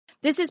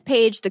This is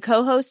Paige, the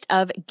co-host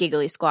of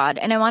Giggly Squad,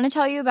 and I want to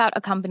tell you about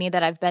a company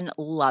that I've been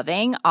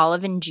loving,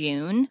 Olive &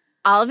 June.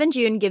 Olive &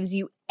 June gives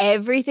you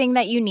everything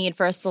that you need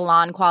for a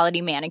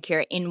salon-quality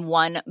manicure in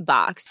one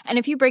box. And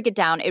if you break it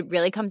down, it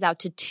really comes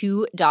out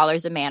to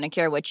 $2 a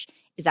manicure, which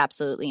is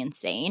absolutely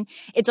insane.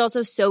 It's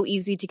also so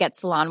easy to get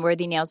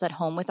salon-worthy nails at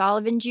home with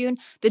Olive & June.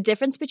 The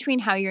difference between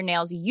how your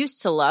nails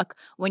used to look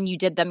when you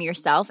did them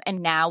yourself and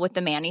now with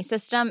the Mani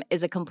system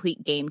is a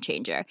complete game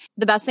changer.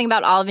 The best thing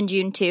about Olive &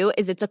 June, too,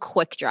 is it's a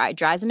quick dry.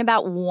 Dries in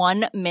about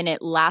 1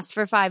 minute, lasts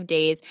for 5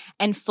 days,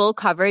 and full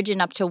coverage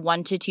in up to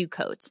 1 to 2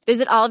 coats.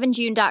 Visit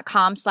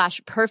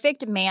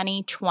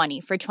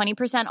oliveandjune.com/perfectmani20 for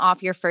 20%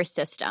 off your first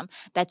system.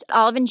 That's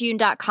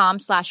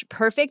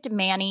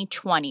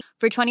oliveandjune.com/perfectmani20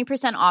 for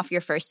 20% off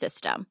your first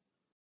system.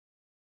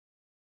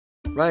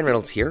 Ryan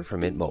Reynolds here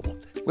from Mint Mobile.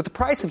 With the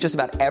price of just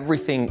about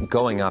everything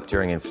going up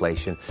during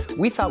inflation,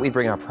 we thought we'd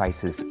bring our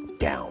prices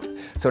down.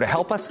 So to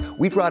help us,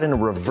 we brought in a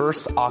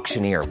reverse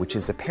auctioneer, which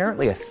is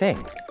apparently a thing.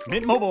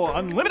 Mint Mobile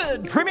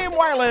Unlimited Premium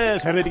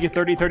Wireless. How to get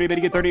 30, 30, bit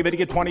to get 30, bit to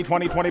get 20,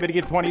 20, 20, bit to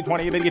get 20,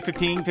 20, bit to get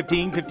 15,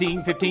 15,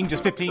 15, 15,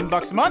 just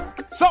 $15 a month?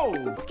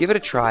 Sold! Give it a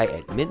try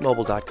at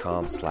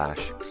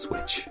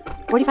mintmobile.com/switch.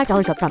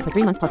 $45 up front for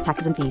 3 months plus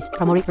taxes and fees.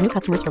 Promo rate for new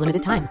customers for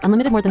limited time.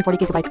 Unlimited more than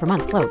 40 gigabytes per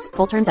month. Slows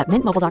full terms at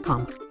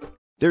mintmobile.com.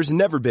 There's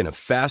never been a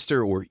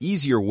faster or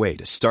easier way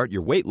to start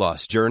your weight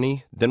loss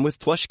journey than with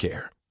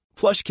PlushCare.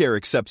 PlushCare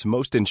accepts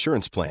most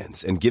insurance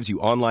plans and gives you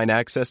online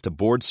access to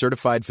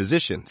board-certified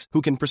physicians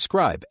who can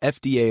prescribe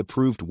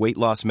FDA-approved weight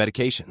loss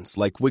medications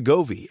like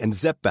Wegovy and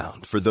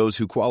Zepbound for those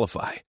who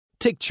qualify.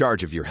 Take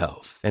charge of your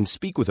health and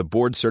speak with a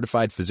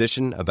board-certified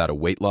physician about a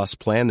weight loss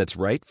plan that's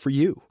right for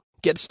you.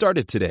 Get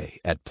started today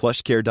at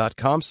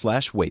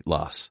plushcare.com/weight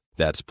loss.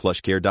 That's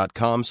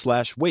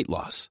plushcare.com/weight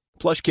loss.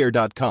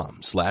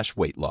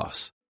 plushcare.com/weight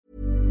loss.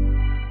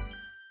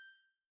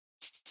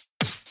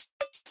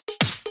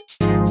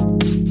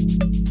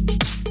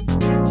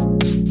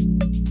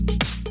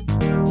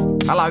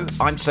 Hello,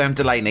 I'm Sam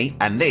Delaney,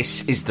 and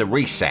this is The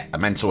Reset, a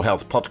mental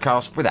health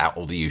podcast without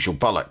all the usual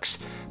bollocks.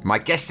 My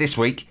guest this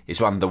week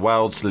is one of the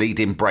world's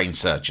leading brain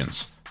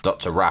surgeons,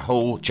 Dr.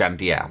 Rahul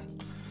Jandial.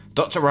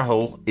 Dr.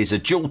 Rahul is a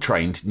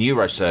dual-trained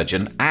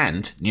neurosurgeon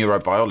and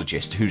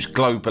neurobiologist who's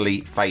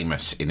globally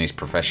famous in his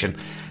profession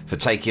for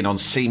taking on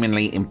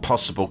seemingly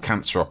impossible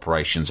cancer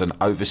operations and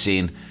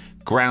overseeing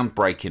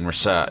groundbreaking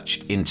research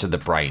into the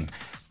brain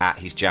at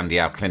his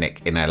Jandial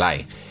clinic in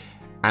LA.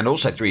 And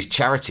also through his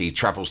charity, he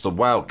travels the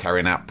world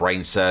carrying out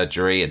brain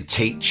surgery and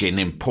teaching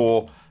in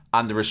poor,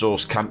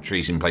 under-resourced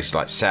countries in places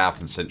like South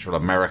and Central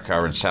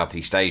America and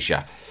Southeast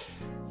Asia.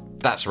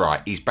 That's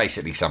right, he's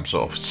basically some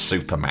sort of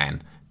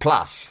Superman.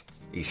 Plus,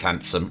 he's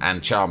handsome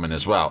and charming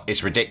as well.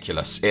 It's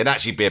ridiculous. It'd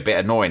actually be a bit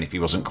annoying if he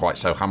wasn't quite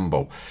so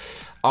humble.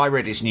 I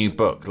read his new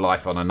book,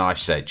 Life on a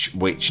Knife's Edge,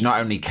 which not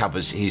only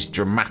covers his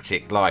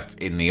dramatic life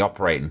in the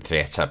operating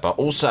theatre, but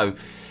also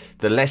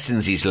the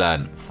lessons he's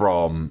learned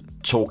from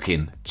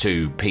talking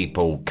to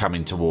people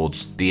coming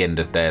towards the end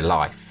of their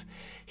life.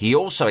 He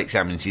also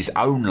examines his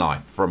own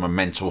life from a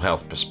mental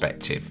health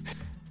perspective.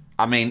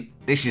 I mean,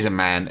 this is a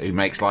man who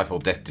makes life or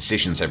death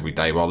decisions every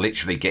day while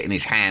literally getting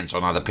his hands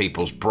on other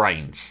people's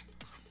brains.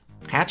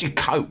 How do you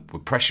cope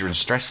with pressure and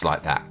stress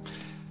like that?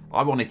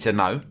 I wanted to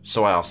know,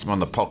 so I asked him on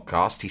the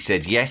podcast. He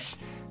said yes,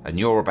 and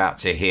you're about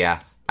to hear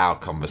our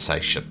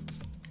conversation.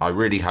 I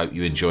really hope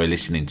you enjoy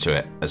listening to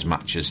it as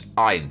much as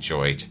I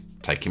enjoyed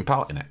taking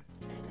part in it.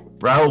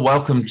 Rahul,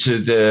 welcome to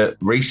The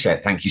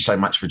Reset. Thank you so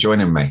much for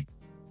joining me.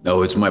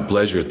 Oh, it's my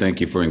pleasure. Thank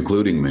you for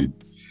including me.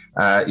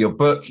 Your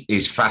book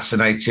is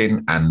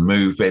fascinating and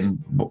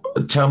moving.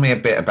 Tell me a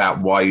bit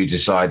about why you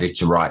decided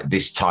to write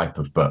this type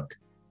of book.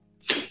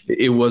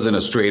 It wasn't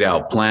a straight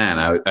out plan.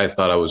 I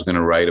thought I was going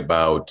to write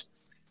about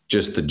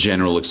just the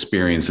general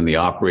experience in the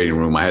operating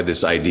room. I had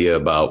this idea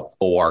about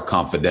OR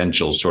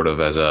Confidential sort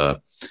of as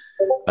a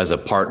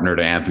partner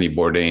to Anthony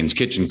Bourdain's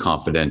Kitchen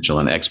Confidential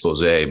and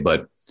Expose,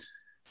 but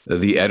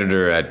the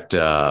editor at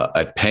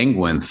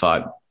Penguin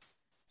thought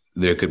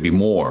there could be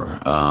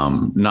more,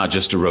 not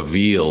just a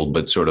reveal,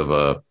 but sort of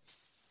a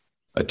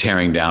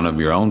tearing down of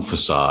your own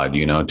facade,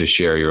 you know, to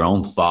share your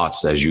own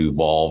thoughts as you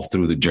evolve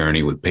through the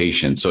journey with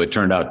patients. So it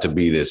turned out to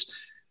be this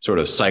sort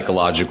of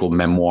psychological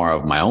memoir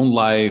of my own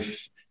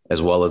life,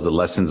 as well as the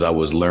lessons I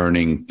was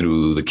learning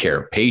through the care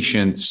of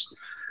patients,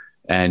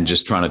 and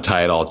just trying to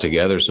tie it all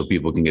together so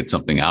people can get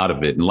something out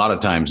of it. And a lot of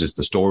times it's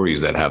the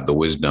stories that have the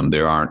wisdom.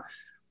 There aren't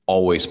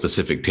always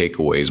specific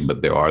takeaways,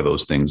 but there are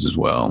those things as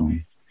well.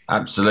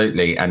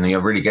 Absolutely. And you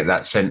really get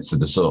that sense of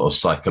the sort of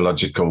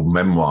psychological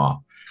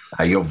memoir.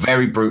 You're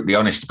very brutally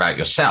honest about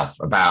yourself,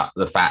 about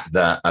the fact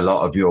that a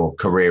lot of your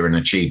career and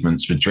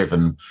achievements were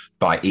driven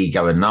by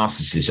ego and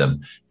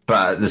narcissism.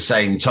 But at the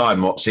same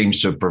time, what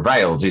seems to have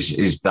prevailed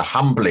is the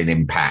humbling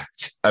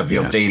impact of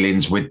your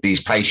dealings with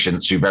these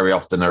patients who very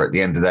often are at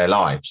the end of their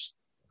lives.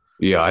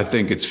 Yeah, I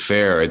think it's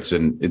fair. It's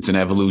an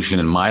evolution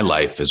in my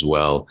life as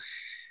well.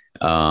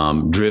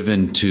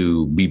 Driven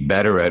to be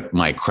better at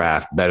my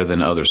craft, better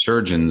than other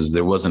surgeons.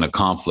 There wasn't a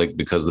conflict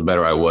because the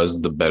better I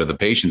was, the better the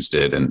patients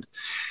did. And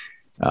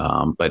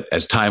But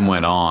as time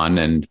went on,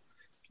 and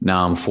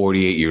now I'm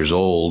 48 years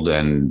old,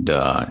 and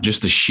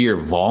just the sheer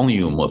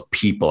volume of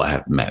people I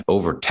have met,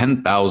 over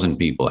 10,000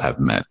 people I have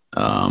met,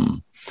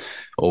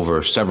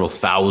 over several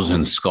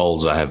thousand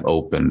skulls I have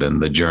opened,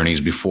 and the journeys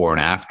before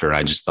and after.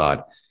 I just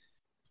thought,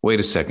 wait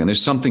a second,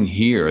 there's something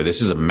here.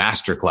 This is a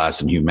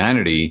masterclass in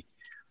humanity.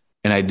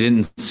 And I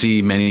didn't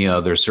see many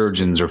other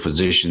surgeons or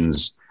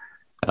physicians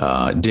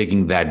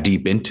digging that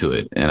deep into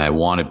it. And I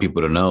wanted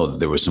people to know that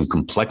there was some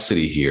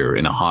complexity here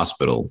in a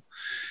hospital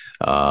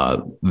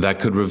that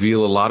could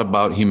reveal a lot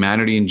about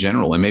humanity in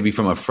general, and maybe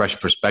from a fresh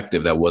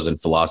perspective that wasn't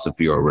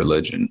philosophy or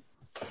religion.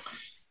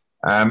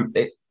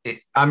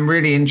 I'm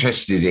really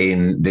interested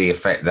in the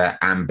effect that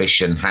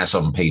ambition has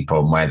on people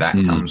and where that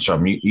comes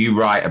from. You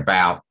write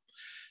about,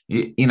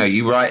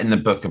 you write in the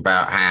book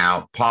about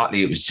how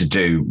partly it was to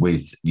do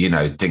with,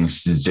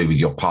 things to do with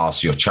your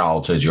past, your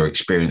childhood, your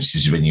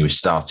experiences when you were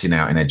starting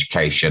out in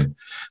education,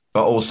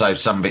 but also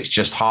some of it's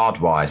just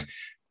hardwired.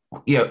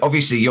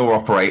 Obviously you're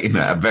operating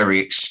at a very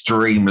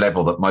extreme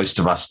level that most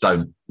of us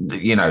don't,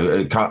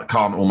 can't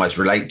almost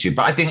relate to.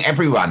 But I think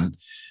everyone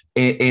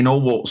in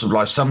all walks of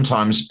life,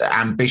 sometimes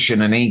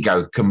ambition and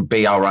ego can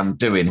be our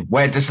undoing.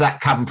 Where does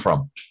that come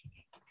from?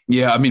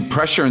 Yeah, I mean,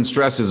 pressure and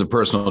stress is a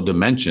personal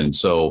dimension.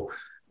 So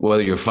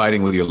whether you're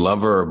fighting with your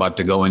lover or about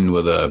to go into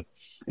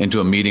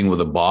a meeting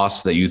with a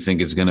boss that you think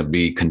is going to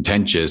be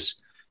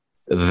contentious,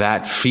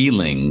 that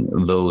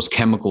feeling, those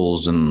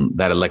chemicals and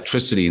that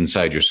electricity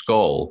inside your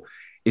skull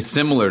is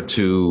similar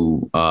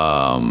to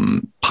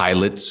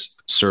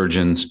pilots,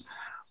 surgeons.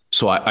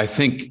 So I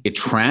think it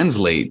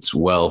translates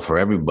well for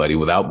everybody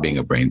without being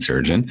a brain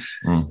surgeon,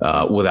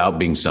 without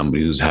being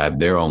somebody who's had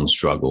their own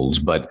struggles.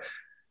 But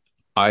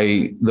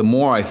the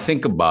more I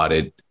think about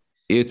it,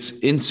 it's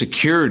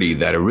insecurity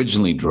that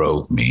originally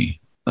drove me,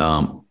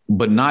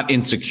 but not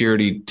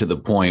insecurity to the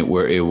point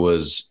where it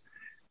was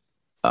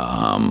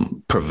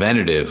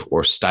preventative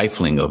or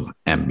stifling of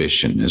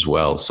ambition as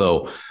well.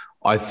 So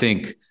I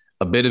think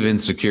a bit of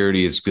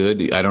insecurity is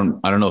good. I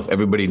don't know if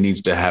everybody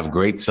needs to have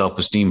great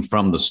self-esteem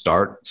from the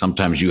start.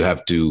 Sometimes you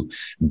have to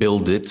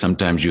build it.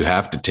 Sometimes you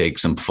have to take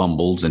some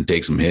fumbles and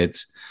take some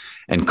hits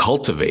and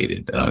cultivate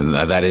it.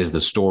 That is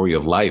the story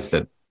of life,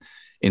 that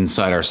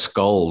inside our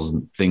skulls,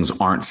 things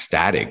aren't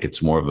static.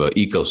 It's more of an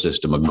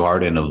ecosystem, a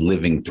garden of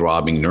living,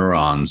 throbbing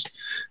neurons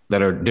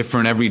that are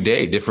different every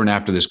day, different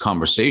after this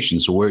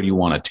conversation. So where do you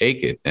want to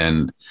take it?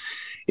 And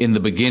in the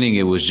beginning,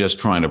 it was just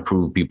trying to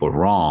prove people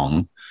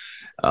wrong,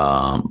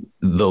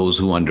 those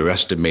who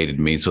underestimated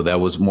me. So that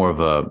was more of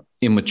a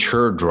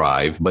immature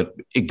drive, but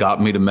it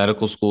got me to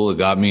medical school. It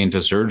got me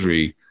into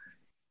surgery.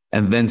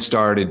 And then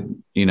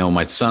started,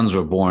 my sons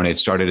were born. It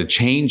started to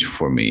change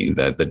for me,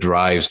 that the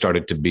drive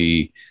started to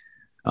be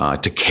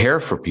to care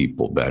for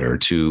people better,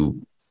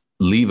 to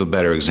leave a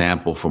better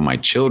example for my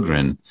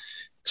children.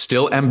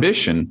 Still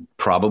ambition,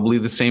 probably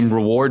the same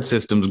reward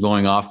systems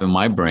going off in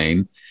my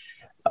brain,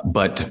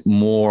 but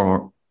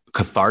more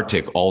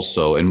cathartic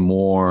also, and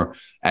more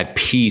at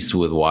peace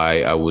with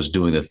why I was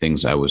doing the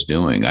things I was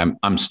doing.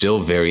 I'm still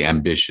very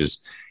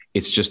ambitious.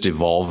 It's just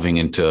evolving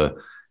into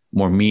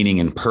more meaning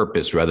and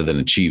purpose rather than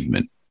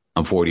achievement.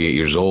 I'm 48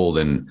 years old,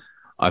 and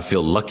I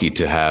feel lucky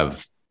to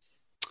have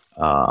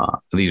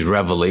these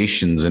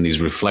revelations and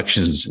these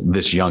reflections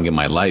this young in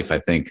my life. I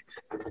think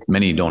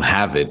many don't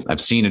have it. I've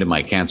seen it in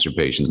my cancer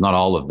patients, not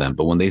all of them,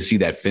 but when they see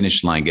that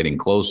finish line getting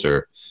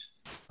closer,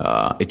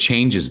 it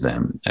changes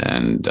them,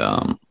 and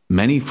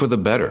many for the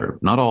better,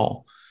 not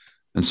all.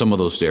 And some of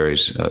those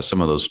stories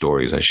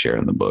I share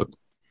in the book.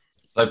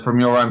 So from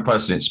your own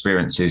personal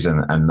experiences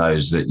and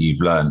those that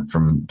you've learned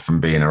from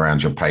being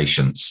around your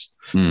patients,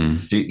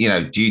 do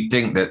you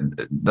think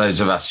that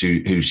those of us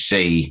who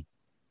see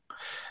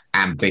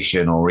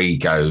ambition or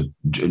ego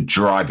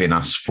driving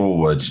us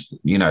forward,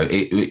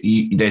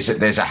 there's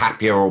a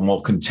happier or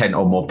more content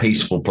or more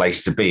peaceful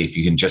place to be if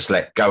you can just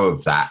let go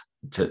of that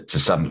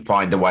to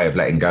find a way of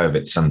letting go of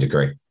it to some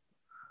degree?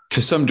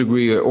 To some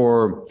degree,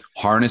 or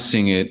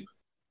harnessing it.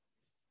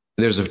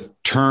 There's a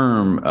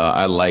term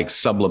I like,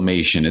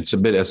 sublimation. It's a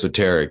bit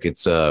esoteric.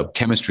 It's a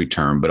chemistry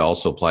term, but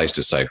also applies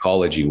to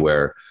psychology,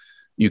 where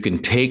you can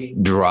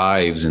take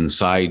drives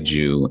inside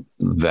you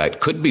that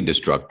could be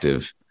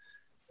destructive,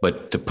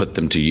 but to put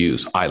them to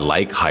use. I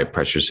like high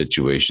pressure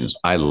situations.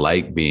 I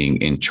like being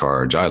in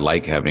charge. I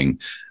like having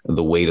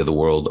the weight of the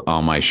world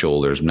on my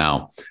shoulders.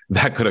 Now,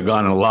 that could have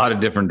gone in a lot of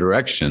different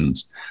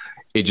directions.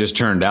 It just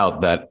turned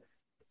out that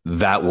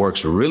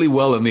works really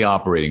well in the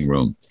operating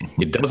room.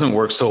 It doesn't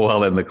work so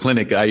well in the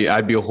clinic.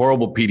 I'd be a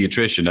horrible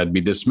pediatrician. I'd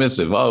be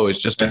dismissive. Oh,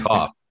 it's just a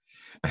cough.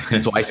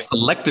 And so I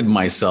selected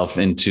myself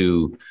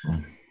into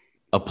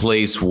a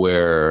place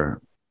where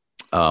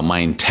my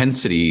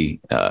intensity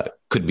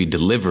could be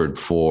delivered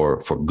for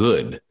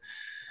good.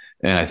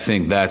 And I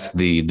think that's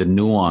the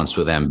nuance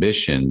with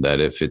ambition, that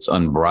if it's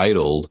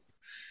unbridled,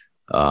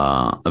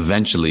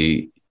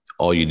 eventually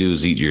all you do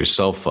is eat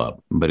yourself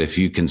up. But if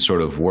you can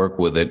sort of work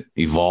with it,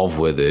 evolve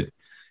with it,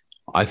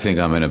 I think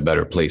I'm in a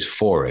better place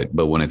for it.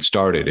 But when it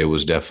started, it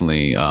was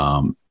definitely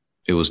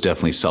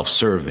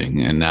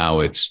self-serving. And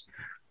now it's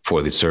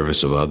for the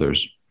service of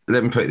others.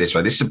 Let me put it this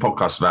way. This is a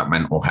podcast about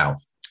mental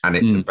health. And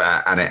it's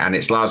about, and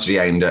it's largely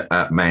aimed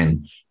at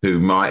men who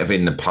might have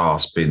in the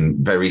past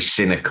been very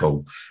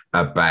cynical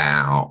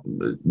about,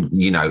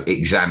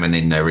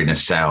 examining their inner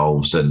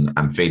selves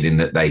and feeling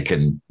that they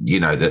can,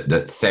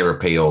 that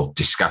therapy or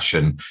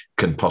discussion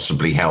can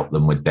possibly help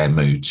them with their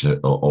moods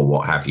or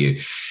what have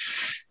you.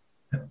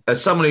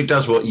 As someone who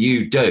does what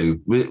you do,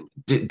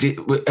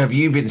 have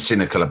you been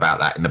cynical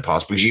about that in the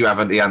past? Because you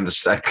haven't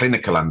the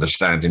clinical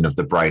understanding of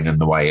the brain and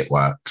the way it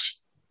works.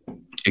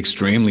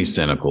 Extremely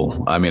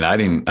cynical. I mean, I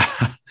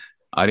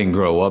didn't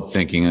grow up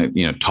thinking,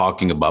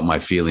 talking about my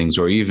feelings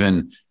or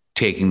even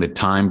taking the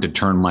time to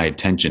turn my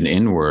attention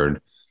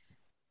inward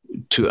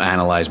to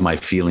analyze my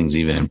feelings,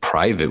 even in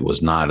private,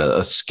 was not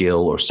a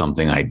skill or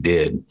something I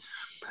did.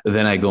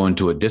 Then I go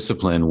into a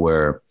discipline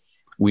where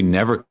we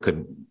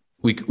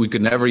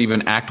could never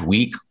even act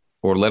weak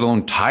or let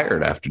alone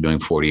tired after doing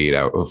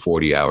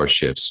 40-hour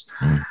shifts.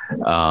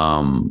 So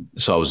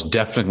I was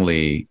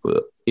definitely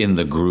in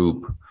the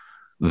group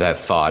that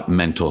thought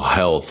mental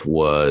health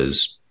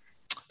was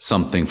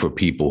something for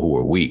people who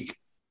are weak.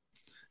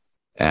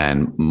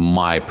 And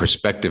my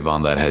perspective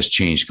on that has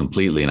changed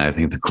completely. And I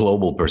think the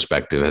global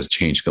perspective has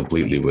changed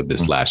completely with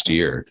this last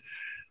year,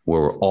 where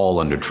we're all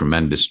under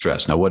tremendous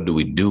stress. Now, what do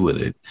we do with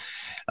it?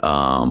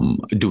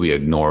 Do we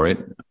ignore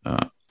it?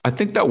 I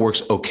think that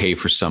works okay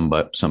for some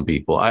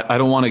people. I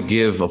don't want to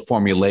give a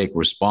formulaic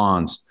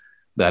response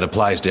that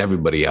applies to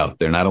everybody out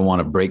there. And I don't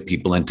want to break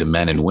people into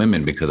men and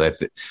women, because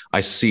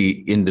I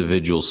see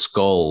individual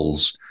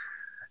skulls.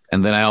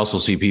 And then I also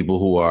see people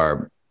who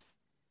are,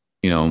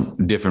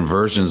 different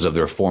versions of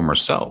their former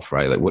self,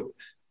 right? Like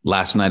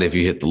last night, if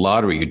you hit the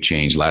lottery, you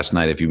change. Last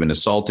night, if you've been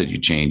assaulted, you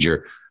change.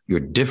 You're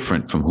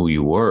different from who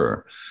you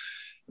were.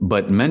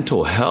 But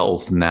mental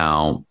health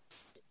now,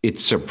 it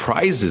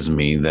surprises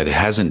me that it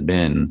hasn't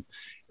been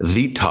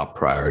the top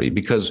priority,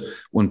 because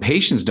when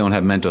patients don't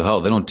have mental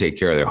health, they don't take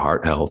care of their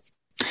heart health.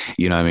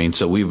 You know what I mean?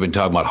 So we've been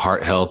talking about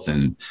heart health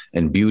and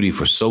beauty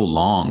for so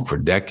long, for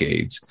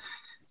decades,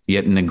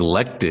 yet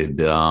neglected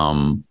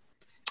that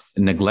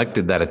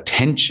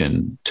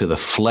attention to the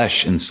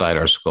flesh inside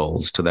our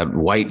skulls, to that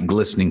white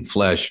glistening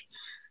flesh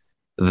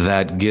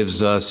that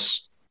gives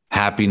us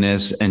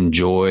happiness and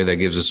joy, that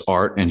gives us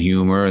art and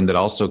humor, and that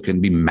also can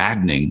be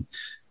maddening.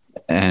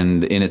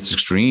 And in its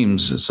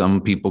extremes,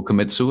 some people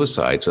commit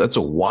suicide. So that's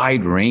a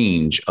wide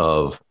range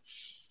of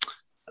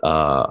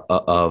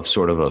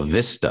sort of a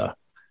vista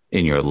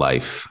in your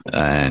life.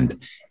 And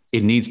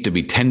it needs to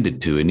be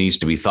tended to. It needs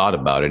to be thought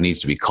about. It needs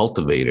to be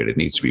cultivated. It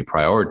needs to be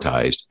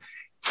prioritized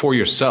for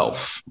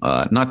yourself,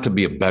 not to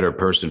be a better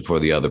person for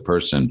the other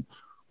person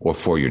or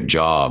for your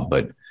job,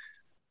 but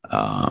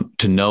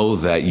to know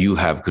that you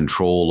have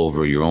control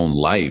over your own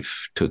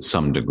life to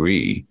some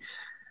degree.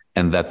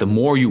 And that the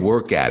more you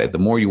work at it, the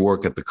more you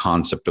work at the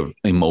concept of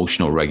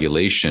emotional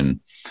regulation,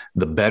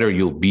 the better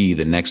you'll be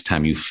the next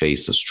time you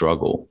face a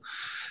struggle.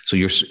 So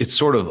it's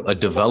sort of a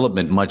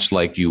development, much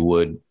like you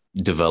would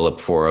develop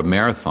for a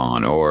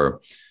marathon,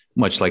 or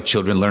much like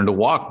children learn to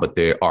walk, but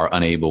they are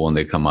unable when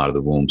they come out of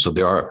the womb. So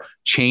there are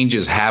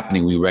changes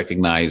happening. We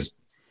recognize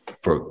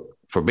for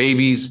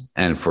babies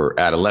and for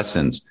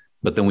adolescents,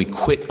 but then we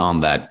quit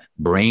on that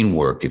brain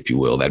work, if you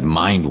will, that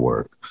mind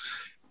work,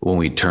 when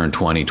we turn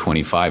 20,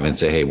 25 and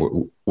say, hey,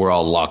 we're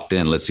all locked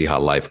in. Let's see how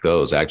life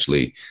goes.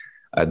 Actually,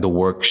 the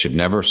work should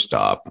never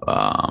stop.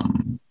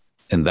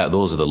 And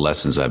those are the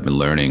lessons I've been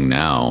learning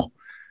now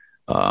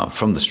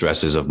from the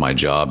stresses of my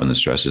job and the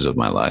stresses of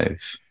my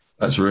life.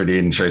 That's really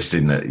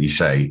interesting that you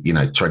say,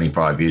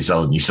 25 years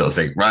old, and you sort of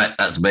think, right,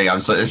 that's me.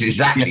 That's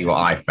exactly what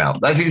I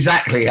felt. That's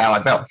exactly how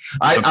I felt.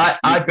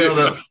 I feel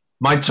that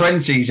my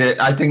 20s,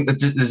 I think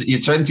that your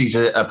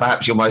 20s are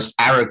perhaps your most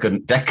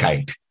arrogant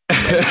decade.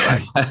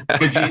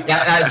 Because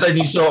that's when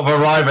you sort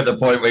of arrive at the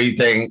point where you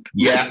think,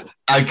 yeah,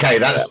 okay,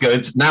 that's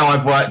good. Now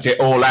I've worked it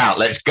all out.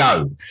 Let's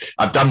go.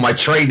 I've done my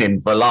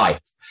training for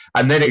life.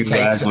 And then it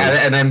takes,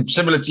 and then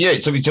similar to you,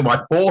 it took me to my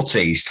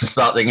 40s to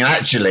start thinking,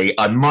 actually,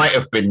 I might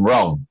have been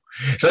wrong.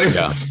 So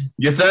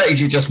your 30s,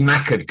 you're just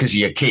knackered because of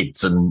your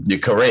kids and your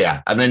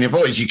career. And then your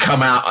 40s, you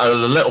come out a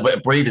little bit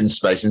of breathing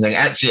space and think,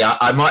 actually,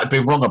 I might have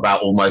been wrong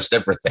about almost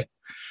everything.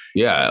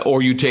 Yeah.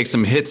 Or you take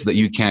some hits that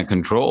you can't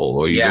control,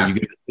 or you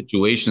get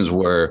situations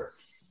where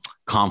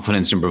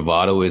confidence and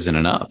bravado isn't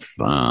enough.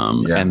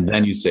 And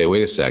then you say,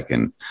 wait a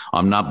second,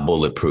 I'm not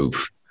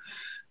bulletproof.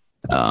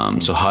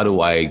 So how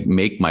do I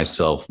make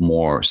myself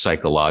more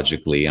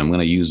psychologically, I'm going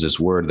to use this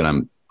word that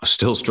I'm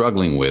still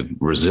struggling with,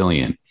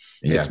 resilient.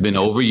 Yeah. It's been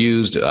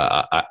overused.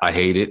 I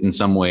hate it in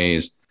some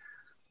ways,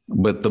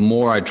 but the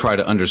more I try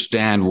to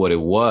understand what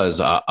it was,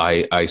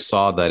 I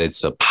saw that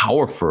it's a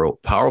powerful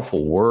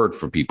word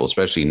for people,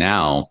 especially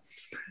now.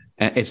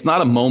 And it's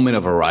not a moment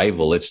of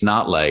arrival. It's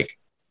not like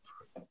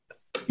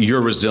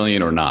you're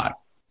resilient or not.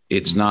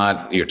 It's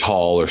not you're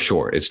tall or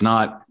short. It's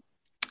not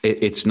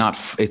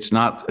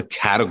a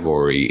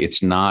category.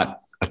 It's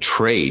not a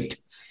trait.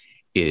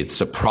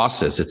 It's a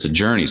process. It's a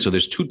journey. So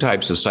there's two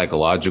types of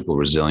psychological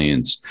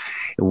resilience.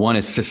 One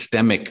is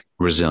systemic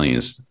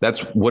resilience. That's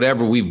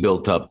whatever we've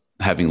built up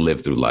having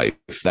lived through life.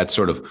 That's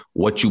sort of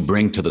what you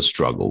bring to the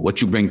struggle,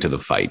 what you bring to the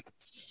fight.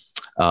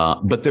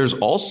 But there's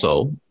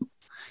also,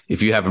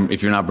 if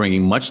you're not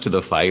bringing much to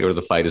the fight, or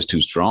the fight is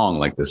too strong,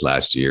 like this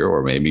last year,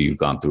 or maybe you've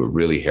gone through a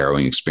really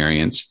harrowing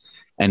experience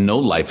and no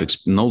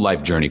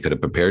life journey could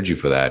have prepared you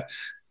for that.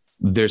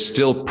 There's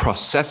still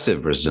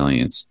processive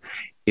resilience.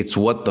 It's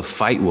what the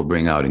fight will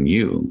bring out in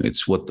you.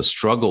 It's what the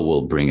struggle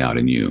will bring out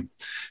in you.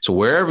 So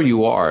wherever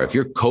you are, if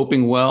you're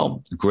coping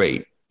well,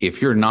 great.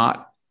 If you're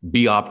not,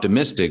 be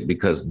optimistic,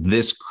 because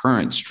this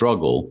current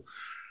struggle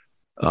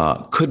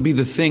could be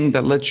the thing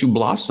that lets you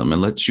blossom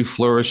and lets you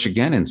flourish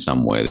again in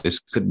some way. This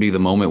could be the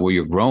moment where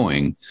you're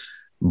growing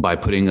by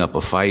putting up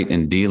a fight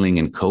and dealing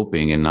and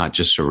coping and not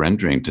just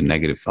surrendering to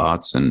negative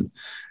thoughts and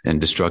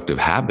destructive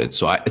habits.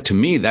 So to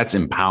me, that's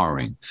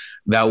empowering.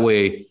 That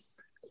way,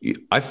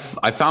 I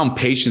found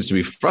patients to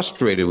be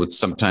frustrated with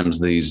sometimes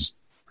these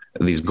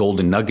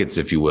golden nuggets,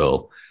 if you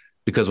will,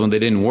 because when they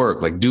didn't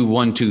work, like do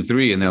 1, 2,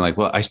 3, and they're like,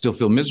 well, I still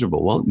feel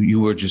miserable. Well,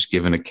 you were just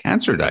given a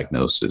cancer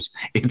diagnosis.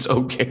 It's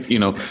okay.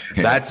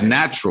 That's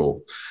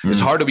natural. It's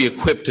hard to be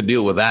equipped to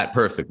deal with that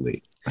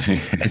perfectly.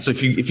 And so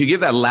if you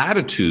give that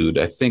latitude,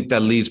 I think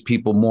that leaves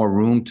people more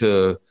room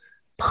to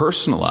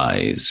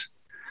personalize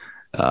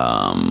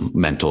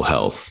mental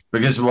health.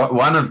 Because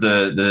one of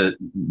the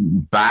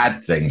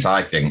bad things,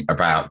 I think,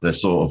 about the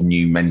sort of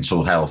new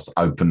mental health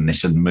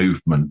openness and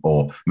movement,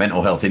 or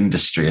mental health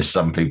industry, as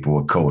some people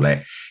would call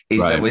it,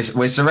 is that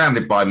we're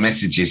surrounded by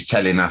messages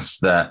telling us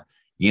that,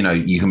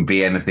 you can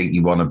be anything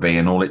you want to be,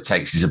 and all it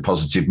takes is a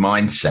positive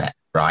mindset,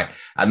 right?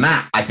 And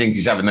that, I think,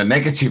 is having a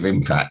negative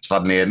impact,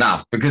 funnily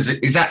enough, because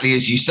exactly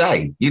as you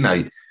say, you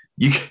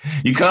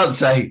can't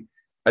say,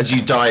 as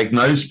you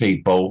diagnose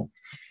people,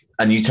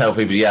 and you tell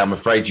people, yeah, I'm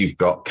afraid you've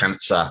got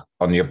cancer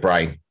on your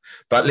brain.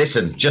 But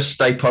listen, just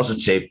stay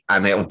positive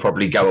and it'll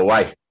probably go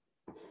away.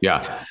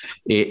 Yeah,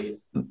 it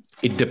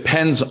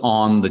depends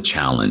on the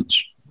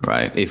challenge,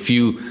 right? If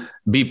you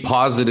be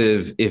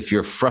positive, if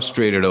you're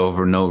frustrated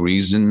over no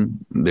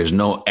reason, there's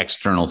no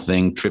external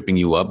thing tripping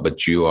you up,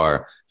 but you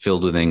are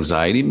filled with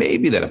anxiety,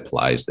 maybe that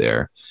applies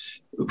there.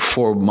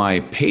 For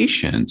my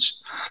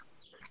patients,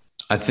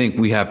 I think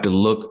we have to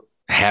look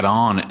head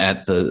on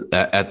at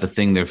the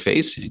thing they're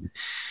facing.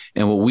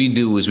 And what we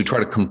do is we try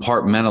to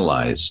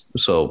compartmentalize.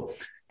 So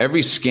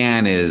every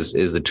scan is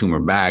the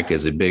tumor back?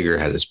 Is it bigger?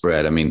 Has it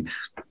spread? I mean,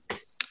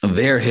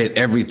 they're hit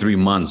every 3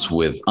 months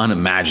with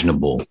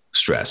unimaginable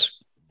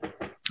stress,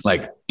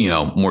 like,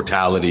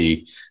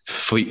 mortality,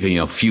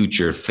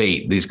 future,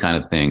 fate, these kind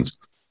of things.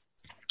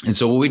 And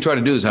so what we try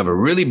to do is have a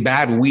really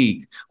bad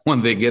week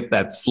when they get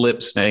that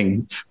slip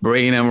saying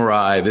brain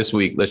MRI this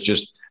week. Let's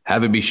just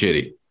have it be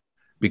shitty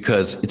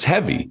because it's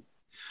heavy.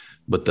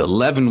 But the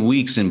 11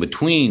 weeks in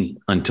between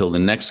until the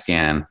next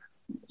scan,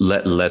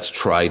 let's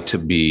try to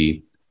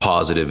be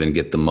positive and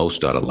get the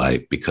most out of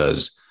life,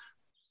 because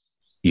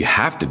you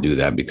have to do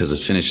that because the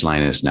finish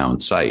line is now in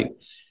sight.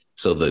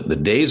 So the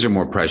days are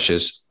more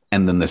precious,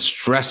 and then the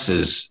stress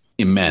is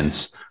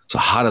immense. So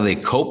how do they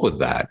cope with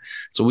that?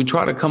 So we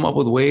try to come up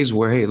with ways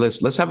where, hey,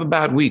 let's have a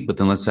bad week, but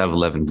then let's have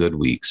 11 good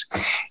weeks.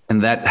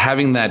 And that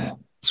having that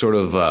sort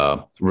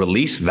of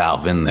release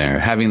valve in there,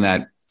 having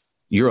that,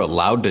 you're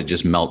allowed to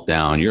just melt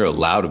down. You're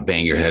allowed to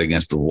bang your head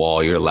against the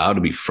wall. You're allowed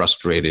to be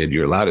frustrated.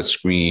 You're allowed to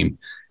scream.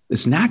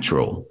 It's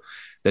natural.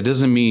 That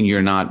doesn't mean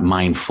you're not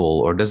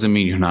mindful, or doesn't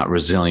mean you're not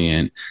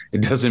resilient.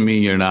 It doesn't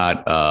mean you're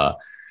not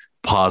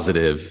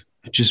positive.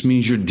 It just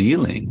means you're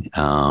dealing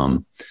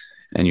and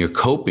you're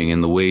coping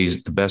in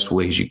the best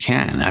ways you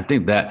can. I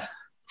think that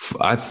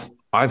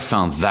I've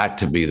found that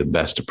to be the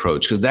best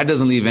approach, because that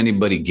doesn't leave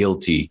anybody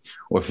guilty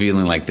or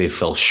feeling like they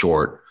fell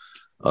short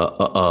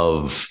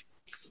of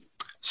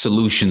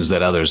solutions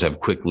that others have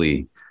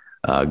quickly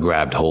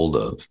grabbed hold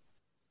of.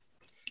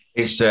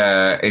 It's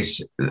a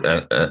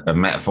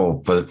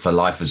metaphor for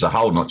life as a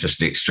whole, not just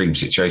the extreme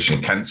situation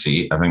of cancer.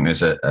 I think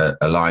there's a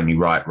line you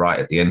write right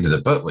at the end of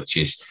the book, which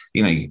is,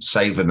 you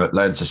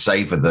learn to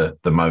savor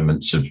the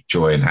moments of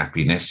joy and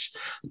happiness,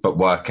 but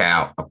work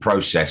out a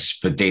process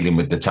for dealing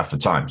with the tougher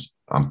times.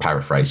 I'm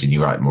paraphrasing,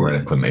 you write more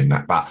eloquently than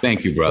that. But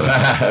thank you, brother.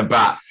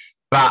 but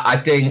I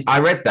think I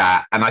read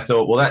that and I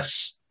thought, well,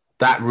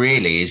 that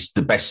really is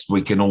the best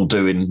we can all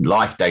do in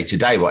life day to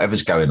day,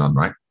 whatever's going on,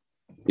 right?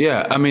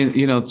 Yeah. I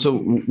mean, so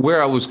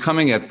where I was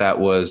coming at that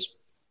was,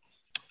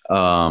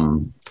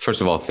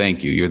 first of all,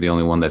 thank you. You're the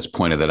only one that's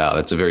pointed that out.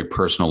 That's a very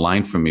personal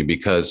line for me,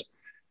 because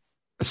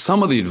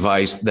some of the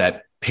advice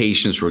that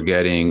patients were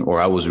getting,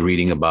 or I was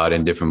reading about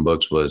in different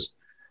books, was,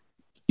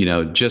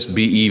 just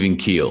be even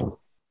keel,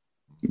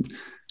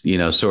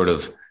 sort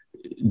of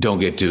don't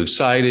get too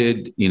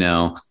excited,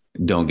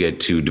 don't get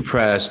too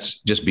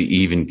depressed, just be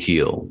even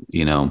keel,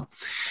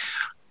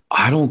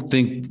 I don't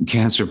think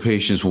cancer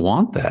patients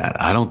want that.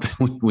 I don't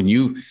think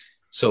when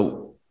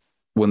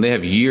they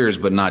have years,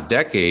 but not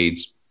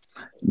decades,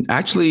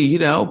 Actually,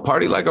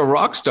 party like a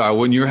rock star.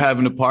 When you're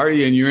having a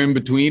party and you're in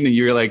between and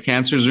you're like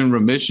cancer's in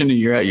remission and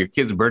you're at your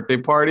kid's birthday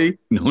party,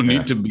 no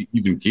need to be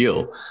even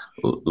keel.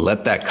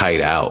 Let that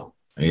kite out.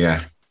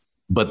 Yeah.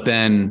 But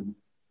then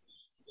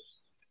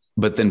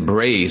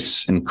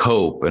brace and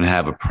cope and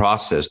have a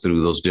process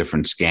through those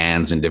different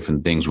scans and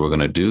different things we're going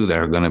to do that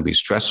are going to be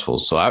stressful.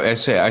 So I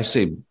say,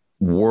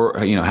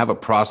 have a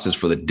process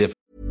for the different.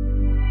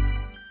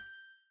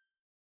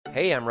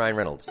 Hey, I'm Ryan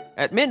Reynolds.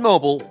 At Mint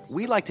Mobile,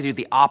 we like to do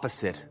the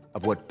opposite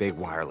of what Big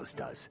Wireless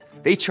does.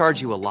 They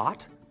charge you a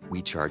lot,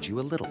 we charge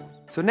you a little.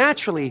 So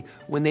naturally,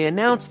 when they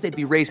announced they'd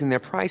be raising their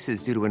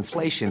prices due to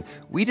inflation,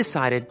 we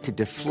decided to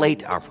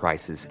deflate our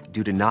prices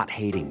due to not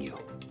hating you.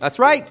 That's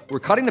right. We're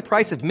cutting the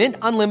price of Mint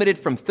Unlimited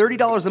from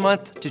 $30 a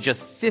month to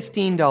just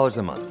 $15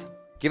 a month.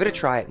 Give it a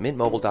try at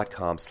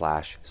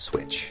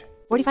mintmobile.com/switch.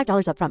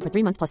 $45 up front for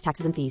 3 months plus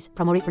taxes and fees.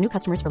 Promo rate for new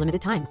customers for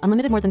limited time.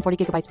 Unlimited more than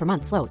 40 gigabytes per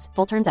month. Slows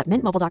full terms at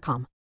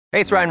mintmobile.com. Hey,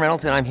 it's Ryan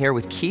Reynolds, and I'm here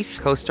with Keith,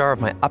 co-star of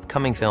my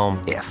upcoming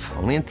film, If,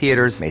 only in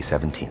theaters May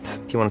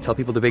 17th. Do you want to tell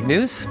people the big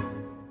news?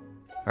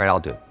 All right,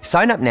 I'll do it.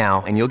 Sign up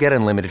now and you'll get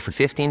unlimited for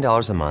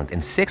 $15 a month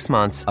and 6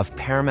 months of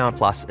Paramount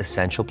Plus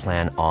Essential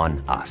Plan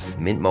on us.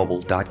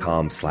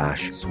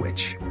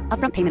 mintmobile.com/switch.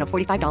 Upfront payment of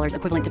 $45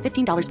 equivalent to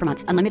 $15 per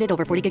month. Unlimited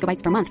over 40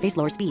 gigabytes per month. Face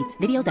lower speeds.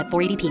 Videos at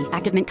 480p.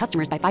 Active Mint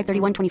customers by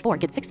 531.24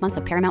 get 6 months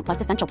of Paramount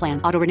Plus Essential Plan.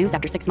 Auto renews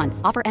after 6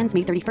 months. Offer ends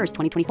May 31st,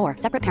 2024.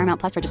 Separate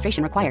Paramount Plus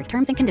registration required.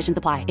 Terms and conditions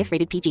apply if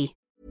rated PG.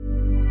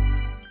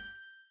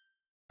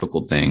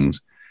 Difficult things.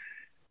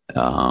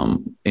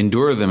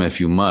 Endure them if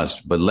you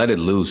must, but let it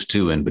loose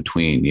too in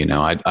between.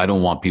 I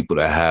don't want people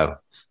to have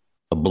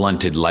a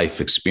blunted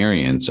life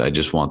experience. I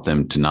just want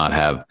them to not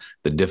have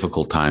the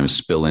difficult times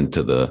spill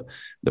into the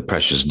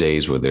precious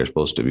days where they're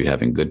supposed to be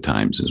having good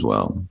times as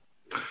well.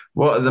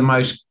 What are the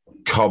most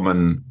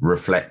common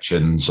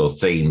reflections or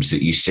themes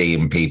that you see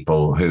in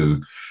people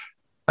who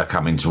are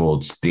coming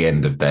towards the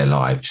end of their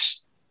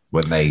lives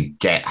when they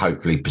get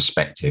hopefully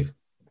perspective?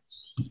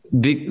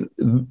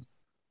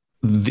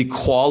 The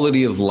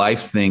quality of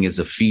life thing is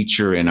a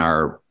feature in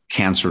our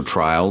cancer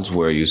trials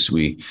where you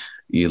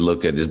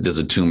look at, does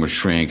a tumor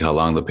shrink, how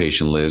long the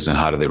patient lives, and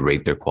how do they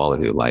rate their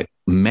quality of life?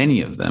 Many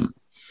of them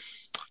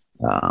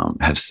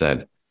have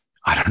said,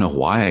 I don't know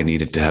why I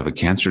needed to have a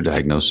cancer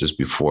diagnosis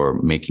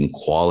before making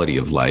quality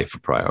of life a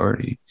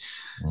priority.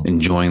 Mm-hmm.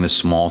 Enjoying the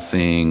small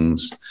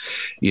things,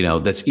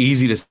 that's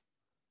easy to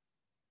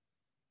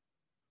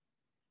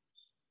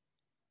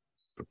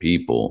for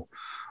people.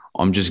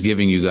 I'm just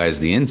giving you guys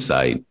the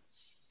insight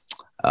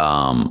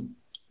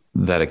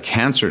that a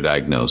cancer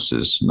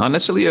diagnosis, not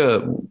necessarily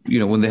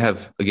when they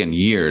have, again,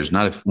 years,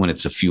 not when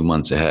it's a few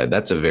months ahead,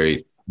 that's a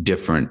very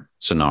different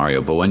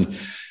scenario. But when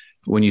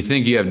you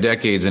think you have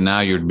decades and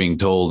now you're being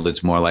told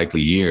it's more likely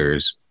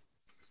years,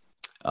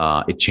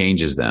 it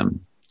changes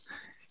them.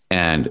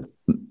 And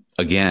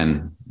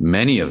again,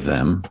 many of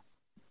them,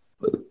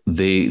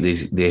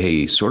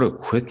 they sort of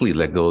quickly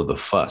let go of the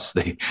fuss.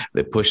 They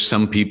push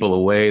some people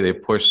away. They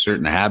push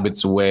certain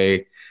habits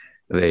away.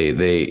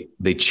 They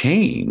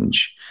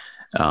change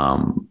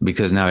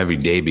because now every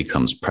day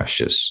becomes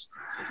precious.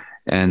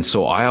 And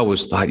so I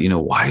always thought,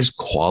 why is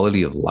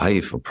quality of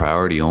life a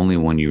priority only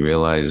when you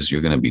realize you're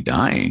going to be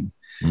dying?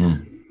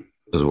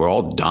 Because we're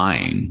all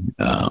dying.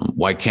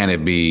 Why can't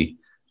it be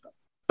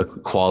a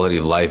quality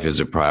of life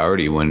is a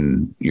priority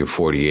when you're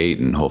 48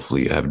 and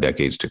hopefully you have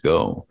decades to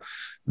go?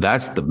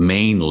 That's the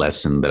main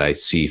lesson that I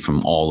see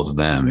from all of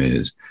them,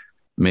 is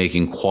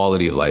making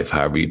quality of life,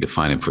 however you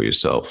define it for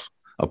yourself,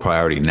 a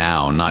priority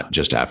now, not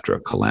just after a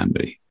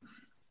calamity.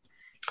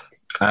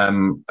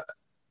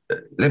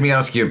 Let me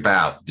ask you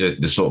about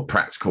the sort of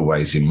practical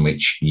ways in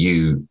which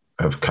you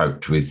have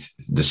coped with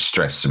the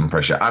stress and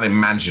pressure,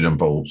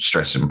 unimaginable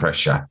stress and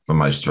pressure for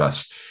most of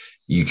us.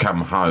 You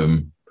come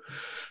home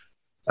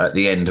at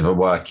the end of a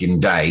working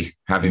day,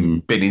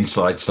 having been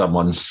inside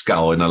someone's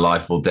skull in a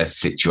life or death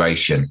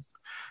situation.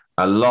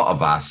 A lot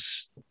of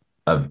us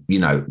have,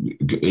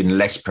 in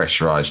less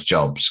pressurized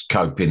jobs,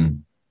 cope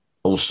in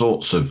all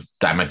sorts of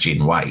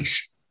damaging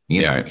ways,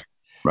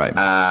 Right.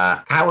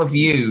 How have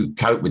you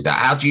coped with that?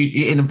 How do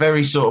you, in a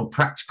very sort of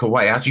practical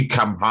way, how do you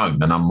come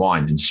home and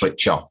unwind and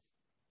switch off?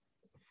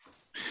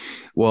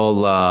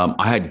 Well,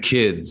 I had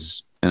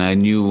kids and I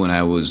knew when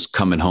I was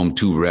coming home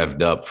too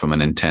revved up from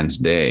an intense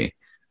day,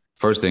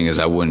 first thing is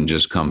I wouldn't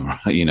just come,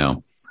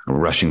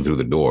 rushing through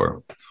the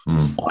door.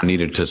 I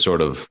needed to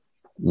sort of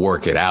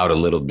work it out a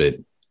little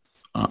bit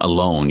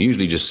alone,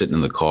 usually just sitting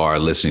in the car,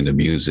 listening to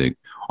music.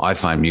 I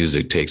find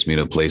music takes me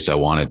to a place I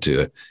wanted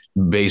to.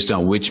 Based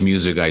on which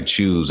music I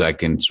choose, I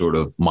can sort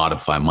of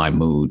modify my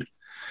mood.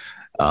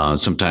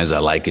 Sometimes I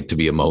like it to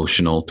be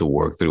emotional, to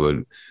work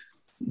through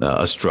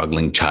a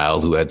struggling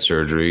child who had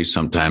surgery.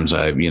 Sometimes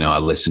I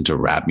listen to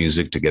rap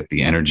music to get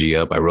the energy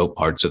up. I wrote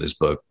parts of this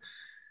book,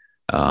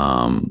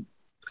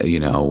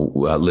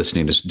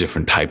 listening to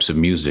different types of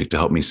music to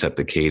help me set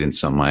the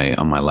cadence on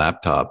my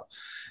laptop.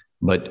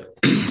 But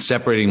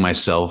separating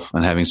myself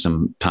and having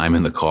some time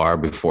in the car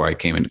before I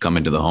come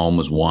into the home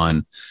was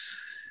one.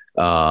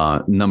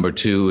 Number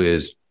two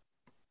is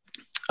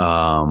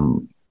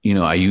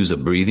I use a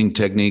breathing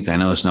technique. I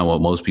know it's not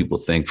what most people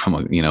think from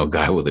a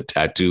guy with a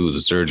tattoo who's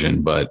a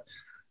surgeon, but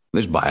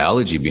there's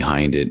biology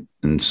behind it.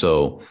 And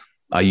so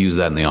I use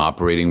that in the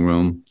operating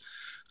room.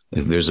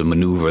 If there's a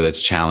maneuver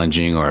that's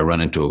challenging, or I run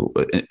into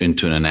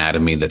an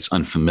anatomy that's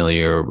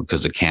unfamiliar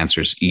because the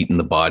cancer's eaten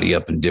the body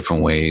up in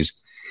different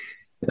ways,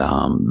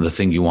 the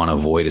thing you want to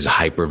avoid is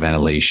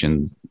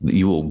hyperventilation.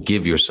 You will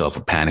give yourself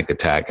a panic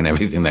attack and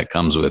everything that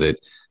comes with it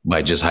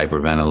by just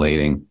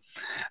hyperventilating.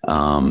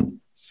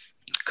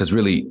 Because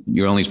really,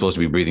 you're only supposed to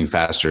be breathing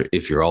faster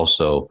if you're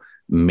also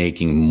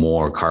making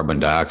more carbon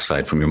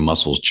dioxide from your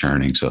muscles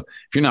churning. So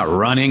if you're not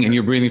running and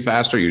you're breathing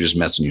faster, you're just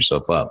messing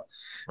yourself up.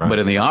 Right. But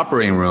in the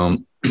operating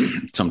room,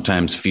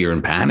 sometimes fear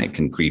and panic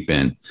can creep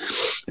in.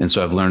 And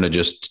so I've learned to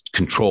just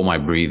control my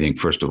breathing.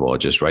 First of all,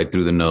 just right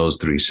through the nose,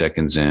 3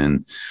 seconds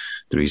in,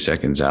 3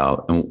 seconds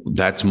out. And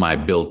that's my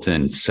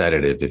built-in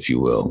sedative, if you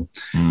will.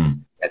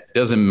 That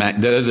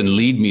doesn't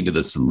lead me to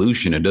the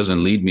solution. It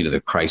doesn't lead me to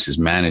the crisis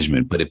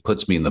management, but it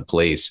puts me in the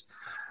place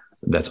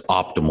that's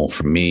optimal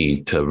for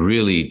me to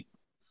really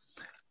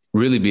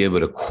be able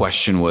to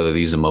question whether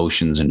these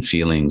emotions and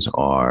feelings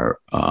are,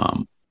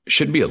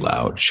 should be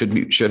allowed,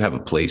 should have a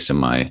place in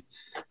my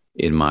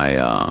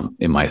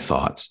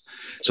thoughts.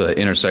 So the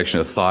intersection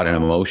of thought and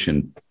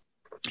emotion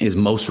is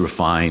most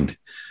refined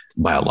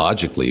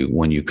biologically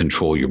when you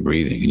control your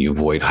breathing and you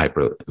avoid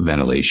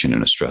hyperventilation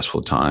in a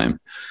stressful time.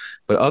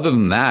 But other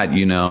than that,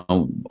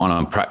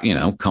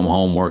 come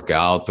home, work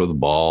out, throw the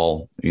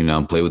ball,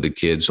 play with the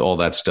kids, all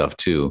that stuff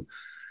too.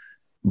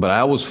 But I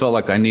always felt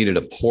like I needed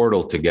a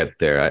portal to get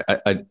there.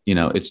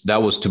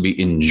 That was to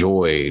be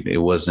enjoyed. It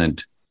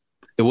wasn't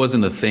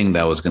the thing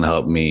that was going to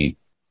help me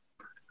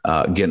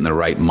get in the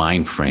right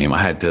mind frame.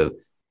 I had to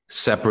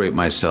separate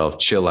myself,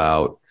 chill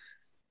out,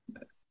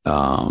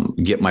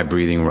 get my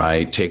breathing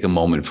right, take a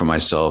moment for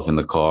myself in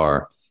the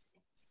car,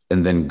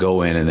 and then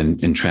go in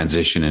and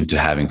transition into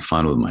having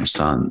fun with my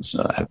sons.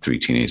 I have 3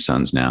 teenage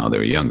sons now.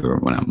 They're younger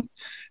when I'm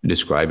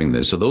describing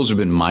this. So those have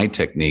been my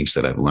techniques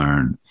that I've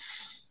learned.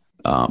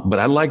 But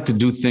I like to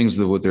do things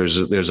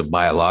that there's a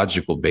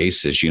biological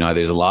basis.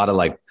 There's a lot of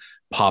like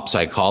pop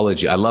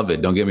psychology. I love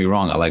it. Don't get me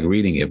wrong. I like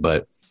reading it,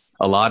 but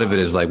a lot of it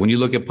is like when you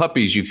look at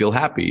puppies, you feel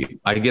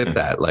happy. I get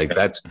that. Like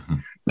that's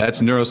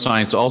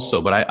neuroscience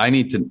also. But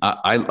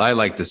I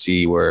like to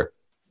see where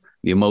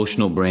the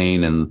emotional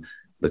brain and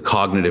the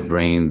cognitive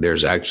brain,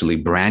 there's actually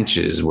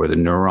branches where the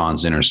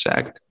neurons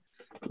intersect,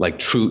 like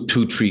two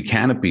tree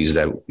canopies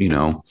that,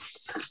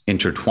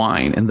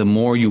 intertwine. And the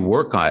more you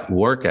work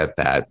at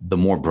that, the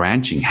more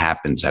branching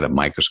happens at a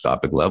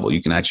microscopic level.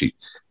 You can actually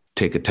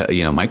take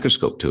a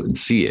microscope to it and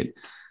see it.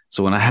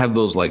 So when I have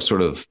those like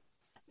sort of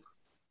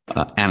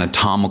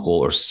anatomical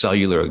or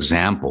cellular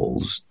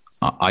examples,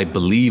 I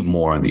believe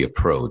more in the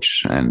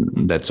approach.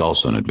 And that's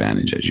also an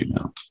advantage, as you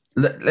know.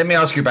 Let me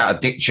ask you about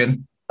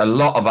addiction. A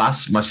lot of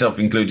us, myself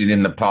included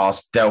in the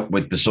past, dealt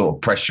with the sort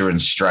of pressure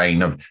and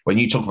strain of when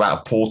you talk about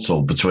a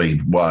portal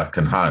between work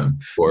and home.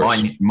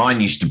 Mine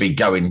used to be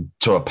going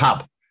to a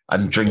pub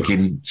and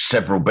drinking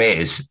several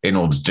beers in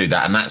order to do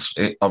that. And that's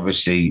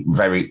obviously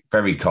very,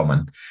 very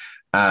common.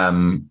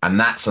 And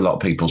that's a lot of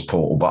people's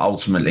portal, but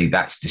ultimately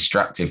that's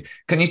destructive.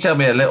 Can you tell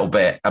me a little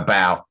bit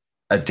about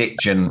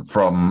addiction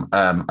from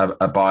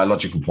a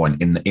biological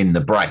point in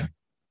the brain?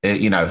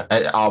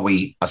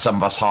 Are some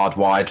of us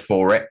hardwired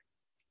for it?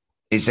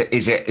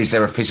 Is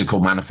there a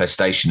physical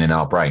manifestation in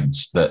our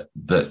brains that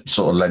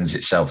sort of lends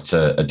itself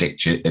to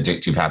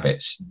addictive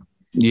habits?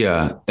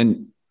 Yeah.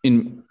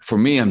 And for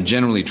me, I'm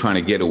generally trying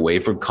to get away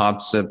from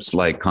concepts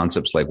like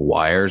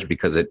wires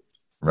because there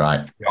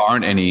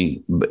aren't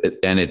any,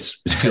 and it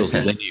feels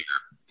linear.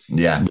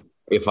 Yeah.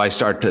 If I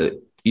start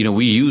to,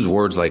 we use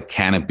words like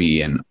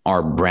canopy and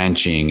our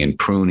branching and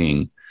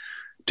pruning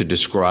to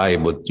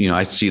describe what,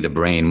 I see the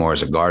brain more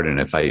as a garden.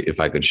 If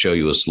I could show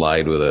you a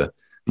slide with a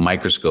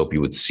microscope,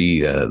 you would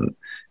see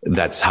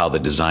that's how the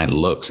design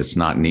looks. It's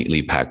not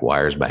neatly packed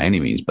wires by any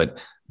means. But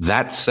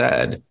that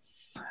said,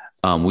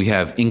 we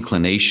have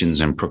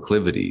inclinations and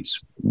proclivities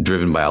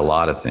driven by a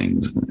lot of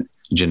things,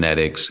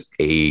 genetics,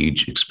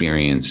 age,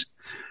 experience.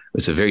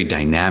 It's a very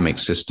dynamic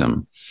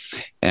system.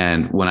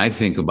 And when I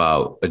think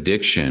about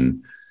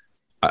addiction,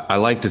 I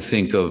like to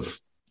think of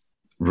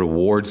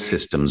reward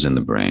systems in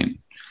the brain.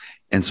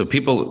 And so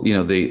people,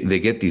 they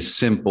get these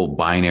simple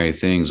binary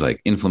things like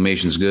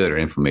inflammation's good or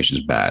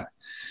inflammation's bad,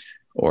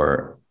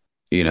 or,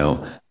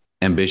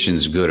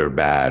 ambition's good or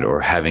bad,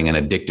 or having an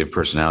addictive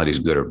personality is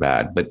good or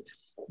bad. But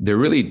they're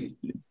really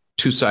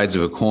two sides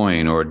of a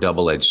coin or a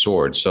double-edged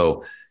sword.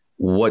 So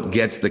what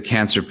gets the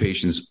cancer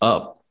patients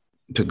up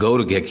to go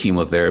to get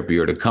chemotherapy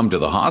or to come to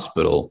the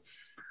hospital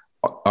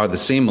are the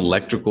same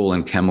electrical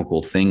and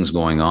chemical things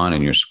going on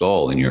in your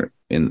skull and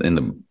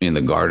in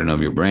the garden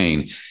of your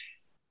brain.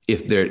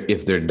 If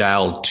they're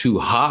dialed too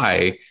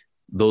high,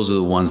 those are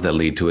the ones that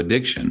lead to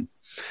addiction.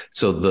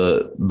 So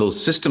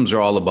those systems are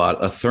all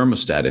about a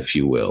thermostat, if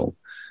you will.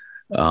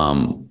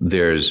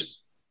 There's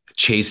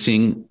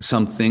chasing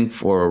something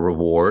for a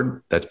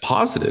reward that's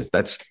positive.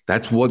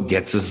 That's what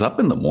gets us up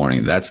in the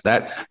morning.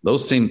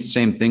 Those same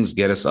things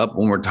get us up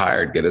when we're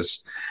tired, get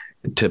us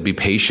to be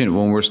patient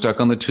when we're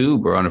stuck on the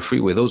tube or on a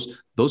freeway.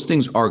 Those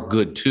things are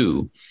good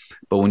too.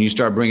 But when you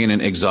start bringing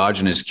in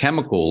exogenous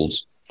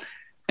chemicals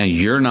and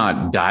you're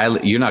not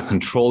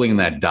controlling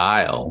that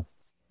dial,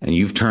 and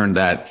you've turned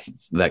that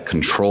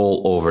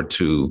control over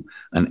to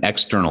an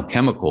external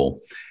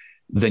chemical,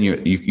 then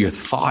your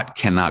thought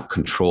cannot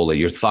control it.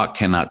 Your thought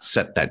cannot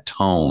set that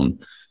tone.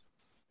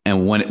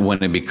 And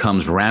when it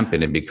becomes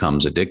rampant, it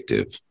becomes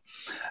addictive.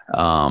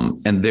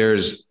 And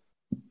there's,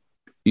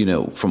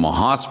 from a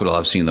hospital,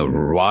 I've seen the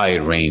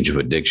wide range of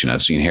addiction.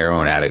 I've seen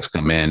heroin addicts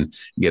come in,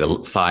 get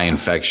a thigh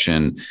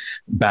infection,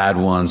 bad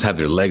ones, have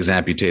their legs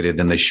amputated,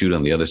 then they shoot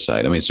on the other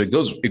side. I mean, so it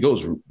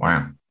goes.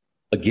 Wow.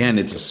 Again,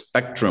 it's a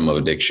spectrum of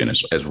addiction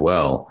as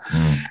well.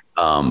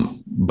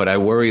 But I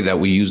worry that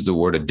we use the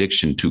word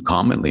addiction too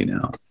commonly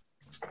now.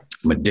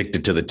 I'm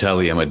addicted to the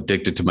telly. I'm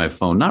addicted to my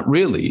phone. Not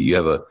really. You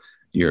have a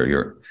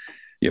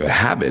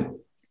habit,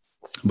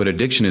 but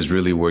addiction is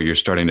really where you're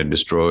starting to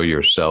destroy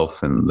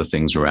yourself and the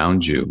things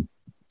around you,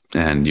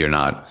 and you're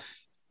not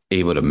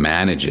able to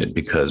manage it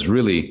because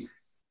really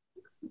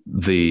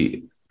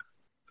the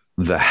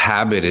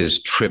habit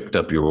is tripped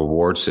up your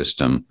reward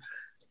system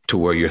to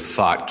where your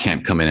thought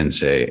can't come in and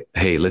say,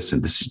 hey,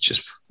 listen, this is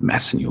just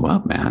messing you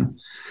up, man.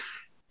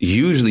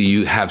 Usually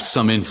you have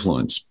some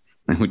influence,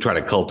 and we try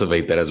to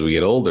cultivate that as we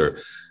get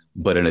older.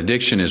 But an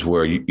addiction is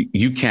where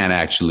you can't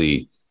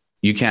actually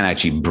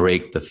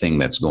break the thing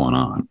that's going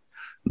on.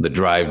 The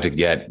drive to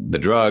get the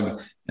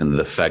drug and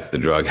the effect the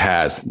drug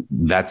has,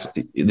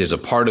 there's a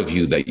part of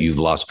you that you've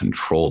lost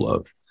control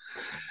of.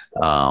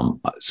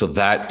 So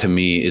that to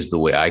me is the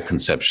way I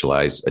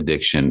conceptualize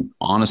addiction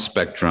on a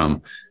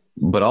spectrum,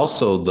 but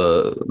also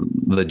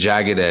the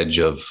jagged edge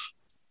of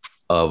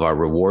our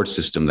reward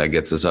system that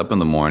gets us up in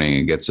the morning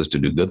and gets us to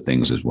do good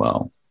things as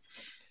well.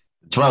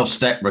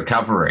 12-step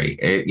recovery.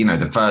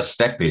 The first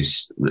step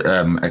is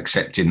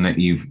accepting that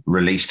you've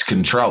released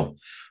control,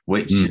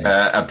 which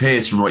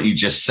appears from what you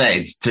just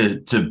said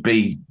to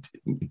be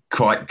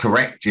quite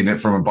correct in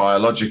it from a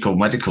biological,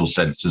 medical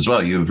sense as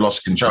well. You've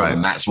lost control, right.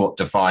 And that's what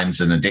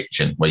defines an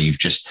addiction, where you've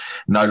just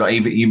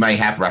even you may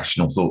have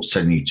rational thoughts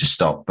telling you to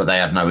stop, but they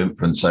have no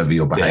influence over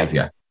your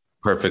behavior. Yeah.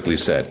 Perfectly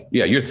said.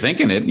 Yeah, you're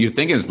thinking it. You're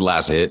thinking it's the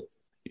last hit.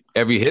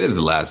 Every hit is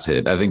the last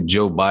hit. I think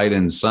Joe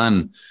Biden's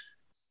son,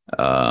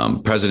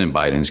 President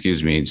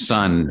Biden's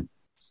son,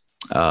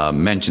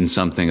 mentioned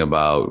something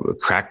about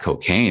crack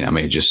cocaine. I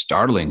mean, just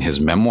startling, his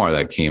memoir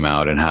that came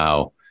out, and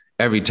how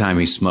every time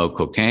he smoked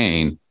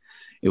cocaine,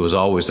 it was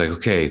always like,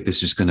 okay,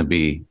 this is going to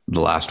be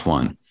the last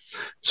one.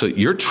 So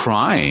you're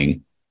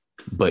trying,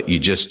 but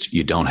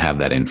you don't have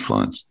that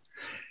influence.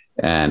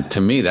 And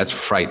to me, that's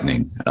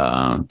frightening,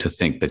 to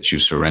think that you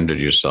surrendered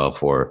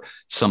yourself or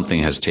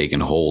something has taken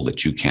hold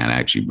that you can't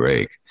actually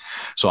break.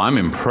 So I'm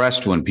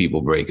impressed when people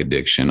break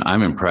addiction.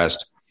 I'm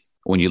impressed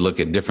when you look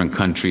at different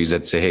countries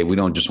that say, hey, we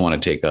don't just want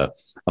to take a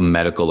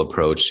medical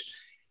approach.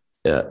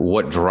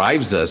 What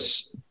drives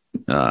us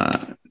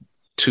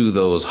to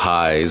those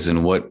highs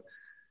and what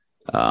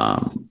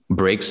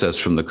breaks us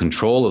from the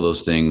control of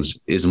those things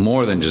is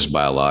more than just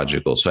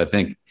biological. So I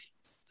think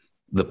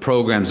the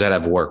programs that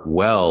have worked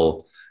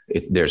well,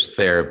 there's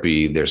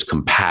therapy, there's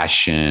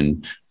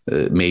compassion,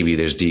 maybe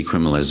there's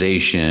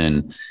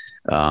decriminalization.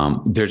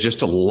 There's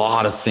just a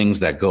lot of things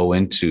that go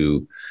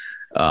into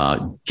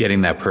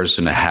getting that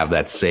person to have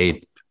that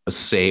say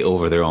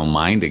over their own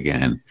mind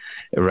again.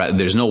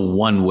 There's no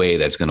one way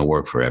that's going to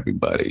work for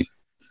everybody.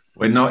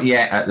 We're not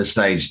yet at the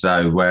stage,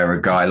 though, where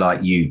a guy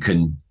like you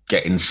can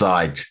get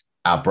inside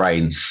our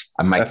brains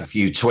and make a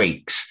few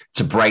tweaks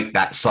to break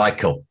that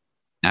cycle.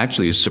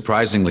 Actually, it's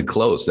surprisingly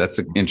close. That's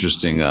an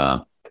interesting.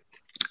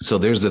 So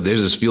there's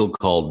this field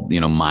called,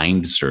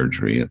 mind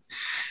surgery.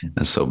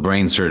 And so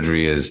brain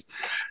surgery is,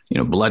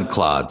 blood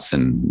clots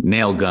and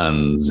nail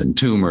guns and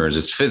tumors.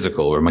 It's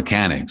physical or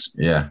mechanics.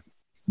 Yeah.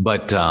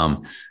 But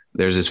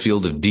there's this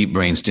field of deep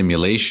brain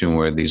stimulation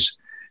where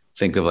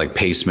think of like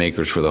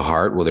pacemakers for the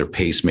heart. Well, they're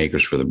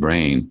pacemakers for the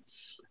brain.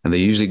 And they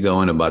usually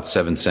go in about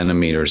 7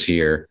 centimeters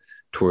here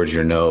towards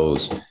your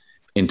nose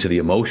into the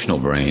emotional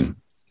brain.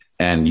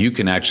 And you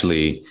can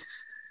actually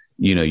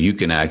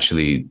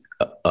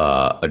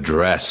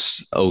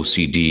address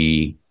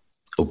OCD,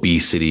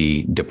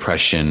 obesity,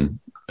 depression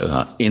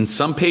in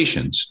some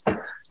patients,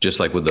 just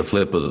like with the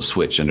flip of the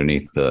switch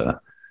underneath the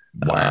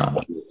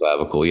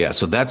clavicle. Yeah.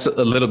 So that's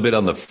a little bit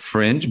on the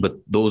fringe, but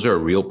those are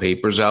real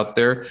papers out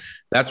there.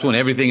 That's when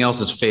everything else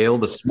has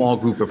failed. A small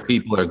group of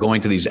people are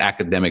going to these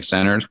academic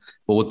centers.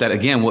 But with that,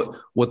 again,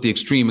 what the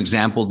extreme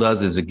example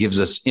does is it gives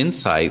us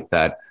insight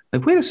that,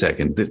 like, wait a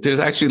second, there's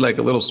actually like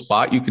a little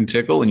spot you can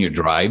tickle and your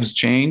drives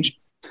change.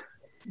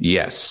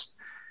 Yes.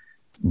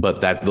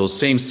 But those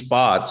same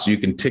spots, you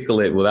can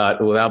tickle it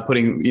without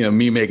putting,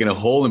 me making a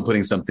hole and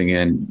putting something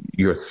in.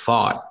 Your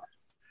thought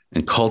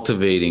and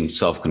cultivating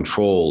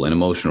self-control and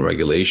emotional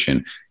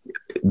regulation,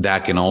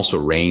 that can also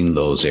rein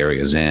those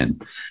areas in.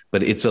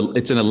 But it's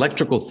an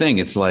electrical thing.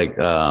 It's like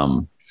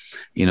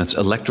it's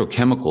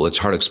electrochemical. It's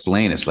hard to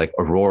explain. It's like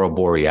aurora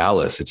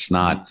borealis. It's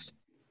not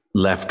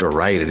left or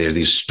right. There are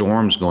these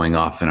storms going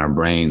off in our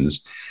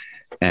brains.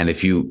 And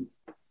if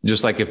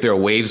there are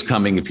waves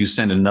coming, if you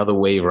send another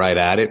wave right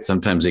at it,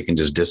 sometimes they can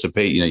just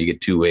dissipate. You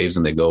get two waves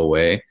and they go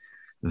away.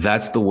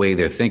 That's the way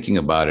they're thinking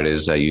about it,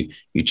 is that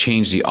you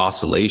change the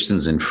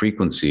oscillations and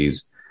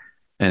frequencies,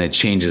 and it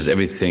changes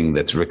everything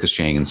that's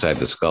ricocheting inside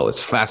the skull.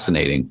 It's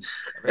fascinating.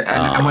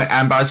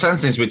 And by some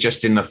things, we're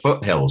just in the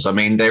foothills. I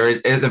mean, there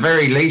is, at the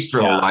very least,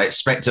 Rahul, I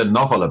expect a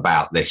novel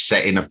about this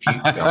set in a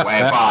future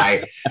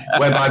whereby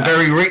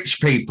very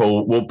rich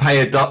people will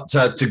pay a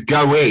doctor to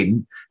go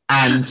in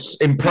and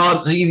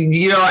implant.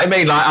 You know what I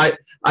mean? Like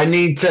I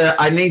need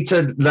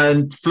to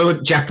learn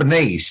fluent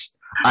Japanese.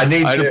 I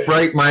need to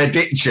break my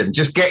addiction.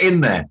 Just get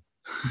in there.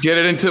 Get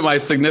it into my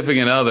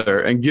significant other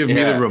and give me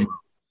the remote.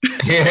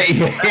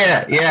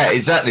 Yeah,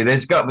 exactly.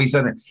 There's got to be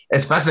something.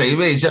 It's fascinating.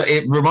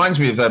 It reminds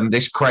me of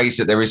this craze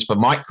that there is for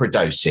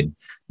microdosing,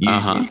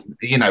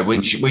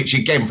 which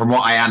again, from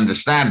what I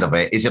understand of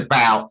it, is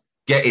about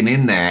getting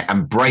in there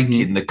and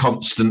breaking the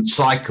constant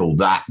cycle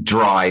that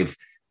drive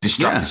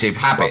destructive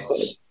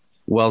habits.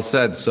 Well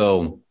said.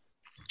 So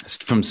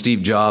from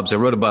Steve Jobs, I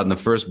wrote about in the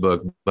first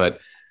book,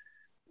 but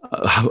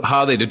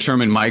how they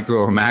determine micro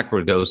or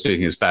macro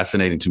dosing is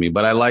fascinating to me.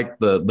 But I like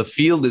the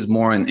field is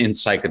more in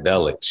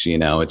psychedelics.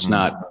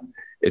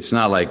 It's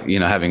not like,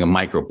 having a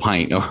micro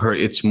pint, or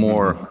it's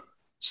more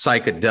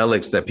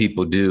psychedelics that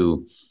people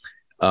do.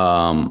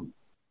 And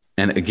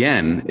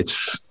again,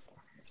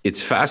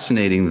 it's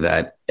fascinating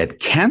that at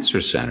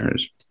cancer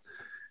centers,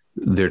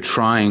 they're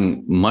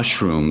trying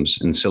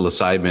mushrooms and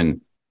psilocybin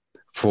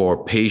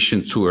for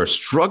patients who are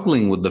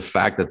struggling with the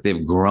fact that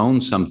they've grown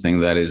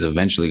something that is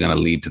eventually going to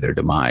lead to their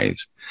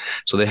demise.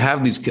 So they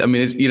have these, so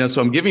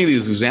I'm giving you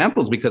these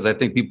examples because I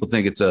think people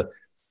think it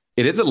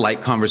is a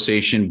light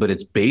conversation, but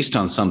it's based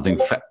on something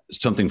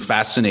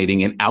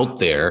fascinating and out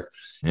there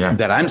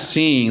that I'm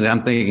seeing, that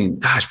I'm thinking,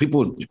 gosh,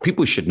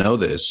 people should know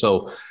this.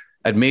 So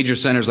at major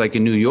centers like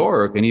in New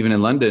York and even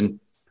in London,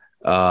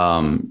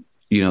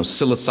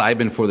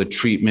 psilocybin for the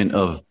treatment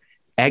of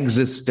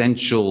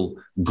existential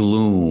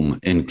gloom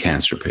in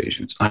cancer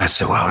patients. I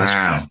said, wow, that's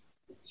fascinating.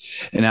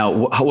 And now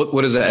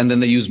what is that? And then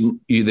they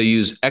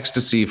use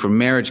ecstasy for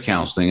marriage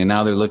counseling. And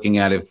now they're looking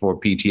at it for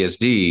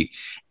PTSD.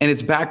 And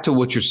it's back to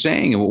what you're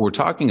saying. And what we're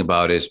talking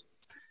about is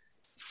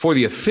for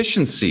the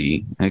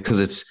efficiency, because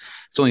it's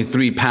only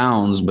 3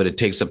 pounds, but it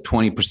takes up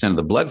 20% of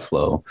the blood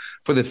flow.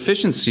 For the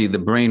efficiency, the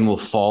brain will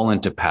fall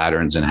into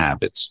patterns and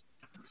habits.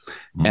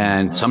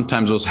 And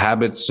sometimes those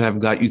habits have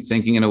got you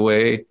thinking in a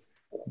way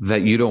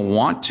that you don't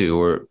want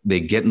to, or they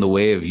get in the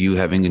way of you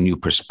having a new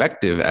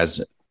perspective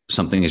as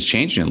something is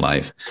changing in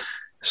life.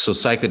 So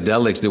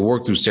psychedelics, they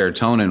work through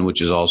serotonin,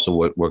 which is also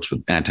what works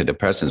with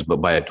antidepressants, but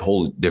by a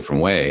whole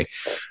different way.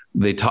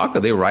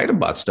 They write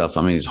about stuff.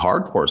 I mean, these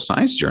hardcore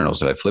science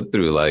journals that I flip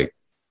through, like,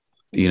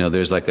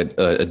 there's like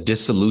a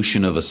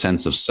dissolution of a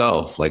sense of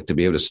self, like to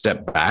be able to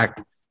step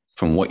back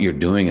from what you're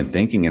doing and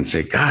thinking and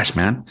say, gosh,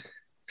 man,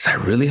 is that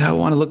really how I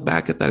want to look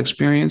back at that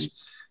experience?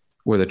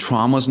 Where the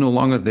trauma is no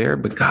longer there.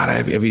 But God,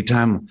 every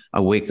time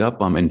I wake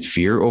up, I'm in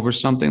fear over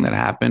something that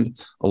happened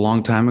a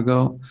long time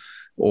ago.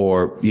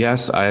 Or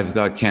yes, I've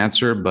got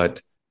cancer,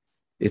 but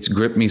it's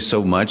gripped me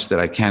so much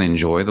that I can't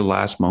enjoy the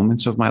last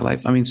moments of my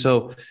life. I mean,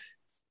 so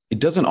it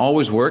doesn't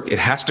always work. It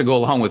has to go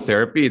along with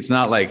therapy. It's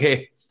not like,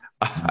 hey,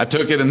 I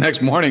took it the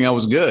next morning, I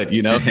was good,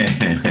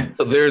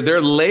 So there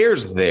are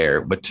layers there.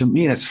 But to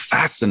me, that's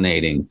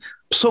fascinating.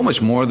 So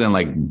much more than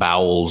like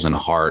bowels and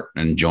heart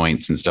and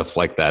joints and stuff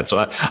like that.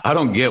 So I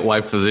don't get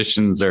why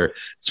physicians or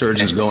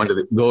surgeons go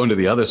into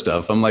the other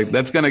stuff. I'm like,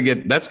 that's gonna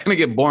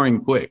get boring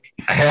quick.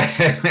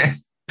 Yeah.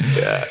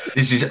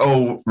 This is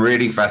all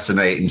really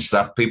fascinating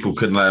stuff. People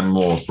can learn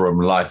more from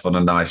Life on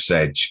a Knife's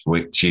Edge,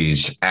 which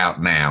is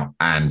out now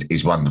and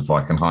is wonderful.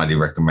 I can highly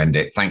recommend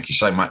it. Thank you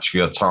so much for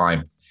your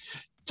time,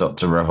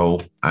 Dr.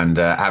 Rahul, and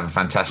have a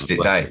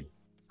fantastic day.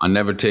 I'll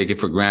never take it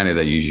for granted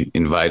that you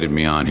invited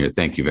me on here.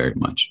 Thank you very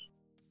much.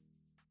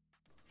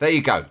 There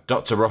you go,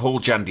 Dr. Rahul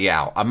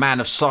Jandial, a man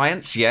of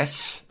science,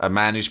 yes, a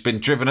man who's been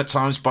driven at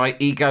times by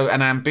ego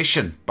and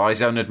ambition, by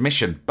his own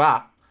admission,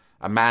 but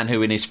a man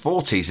who in his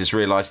 40s has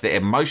realised that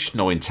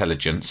emotional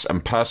intelligence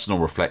and personal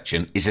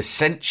reflection is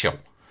essential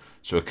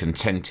to a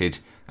contented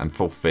and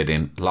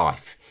fulfilling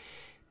life.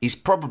 He's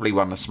probably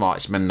one of the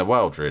smartest men in the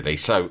world, really.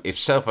 So if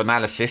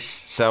self-analysis,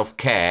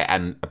 self-care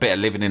and a bit of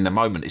living in the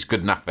moment is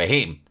good enough for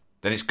him,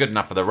 then it's good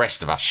enough for the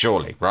rest of us,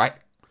 surely, right?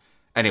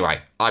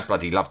 Anyway, I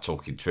bloody love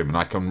talking to him and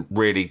I can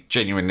really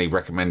genuinely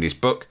recommend his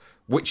book,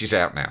 which is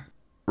out now.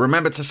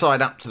 Remember to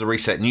sign up to the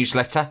Reset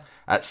newsletter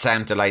at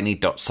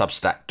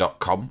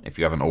samdelaney.substack.com if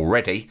you haven't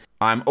already.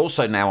 I'm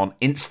also now on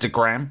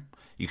Instagram.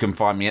 You can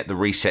find me at the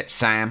Reset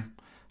Sam.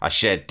 I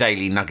share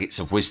daily nuggets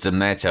of wisdom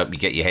there to help you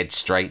get your head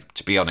straight.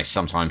 To be honest,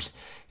 sometimes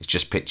it's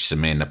just pictures of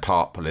me in the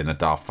park pulling a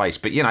daft face,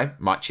 but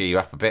might cheer you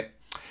up a bit.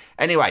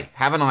 Anyway,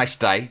 have a nice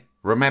day.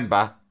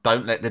 Remember,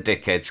 don't let the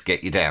dickheads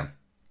get you down.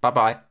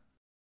 Bye-bye.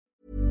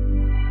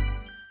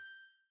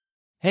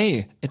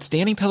 Hey, it's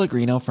Danny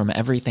Pellegrino from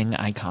Everything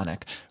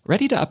Iconic.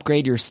 Ready to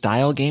upgrade your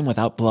style game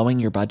without blowing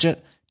your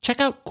budget?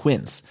 Check out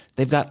Quince.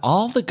 They've got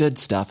all the good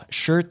stuff,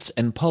 shirts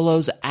and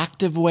polos,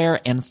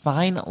 activewear, and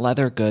fine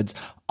leather goods,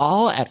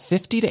 all at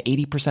 50 to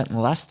 80%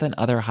 less than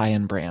other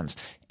high-end brands.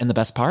 And the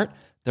best part?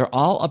 They're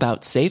all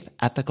about safe,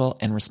 ethical,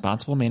 and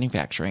responsible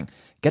manufacturing.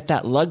 Get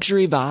that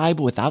luxury vibe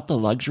without the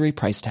luxury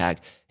price tag.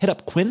 Hit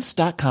up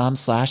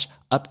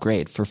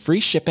quince.com/upgrade for free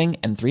shipping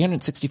and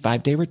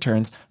 365-day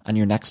returns on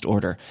your next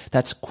order.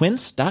 That's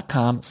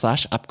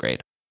quince.com/upgrade.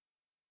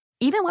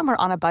 Even when we're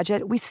on a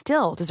budget, we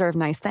still deserve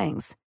nice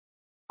things.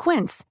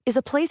 Quince is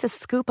a place to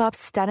scoop up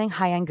stunning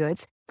high-end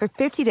goods for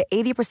 50 to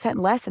 80%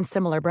 less than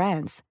similar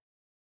brands.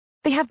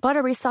 They have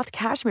buttery soft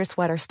cashmere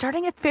sweaters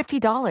starting at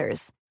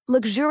 $50,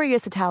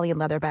 luxurious Italian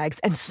leather bags,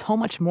 and so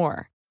much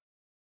more.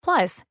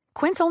 Plus,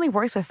 Quince only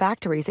works with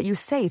factories that use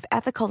safe,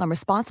 ethical, and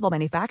responsible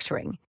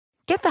manufacturing.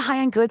 Get the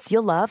high-end goods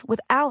you'll love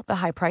without the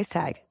high price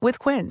tag with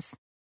Quince.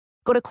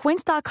 Go to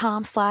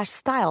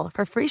quince.com/style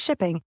for free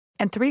shipping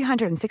and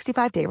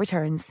 365-day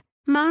returns.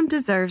 Mom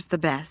deserves the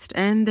best,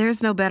 and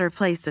there's no better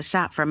place to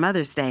shop for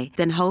Mother's Day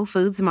than Whole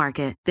Foods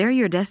Market. They're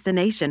your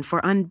destination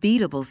for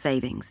unbeatable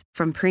savings,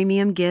 from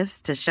premium gifts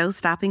to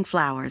show-stopping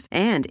flowers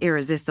and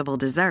irresistible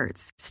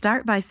desserts.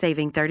 Start by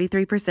saving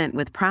 33%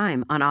 with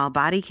Prime on all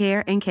body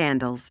care and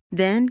candles.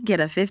 Then get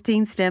a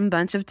 15-stem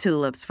bunch of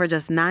tulips for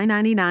just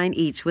 $9.99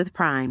 each with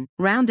Prime.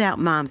 Round out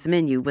Mom's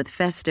menu with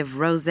festive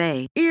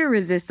rosé,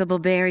 irresistible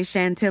berry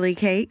chantilly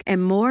cake,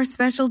 and more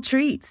special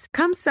treats.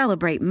 Come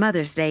celebrate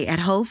Mother's Day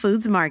at Whole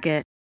Foods Market.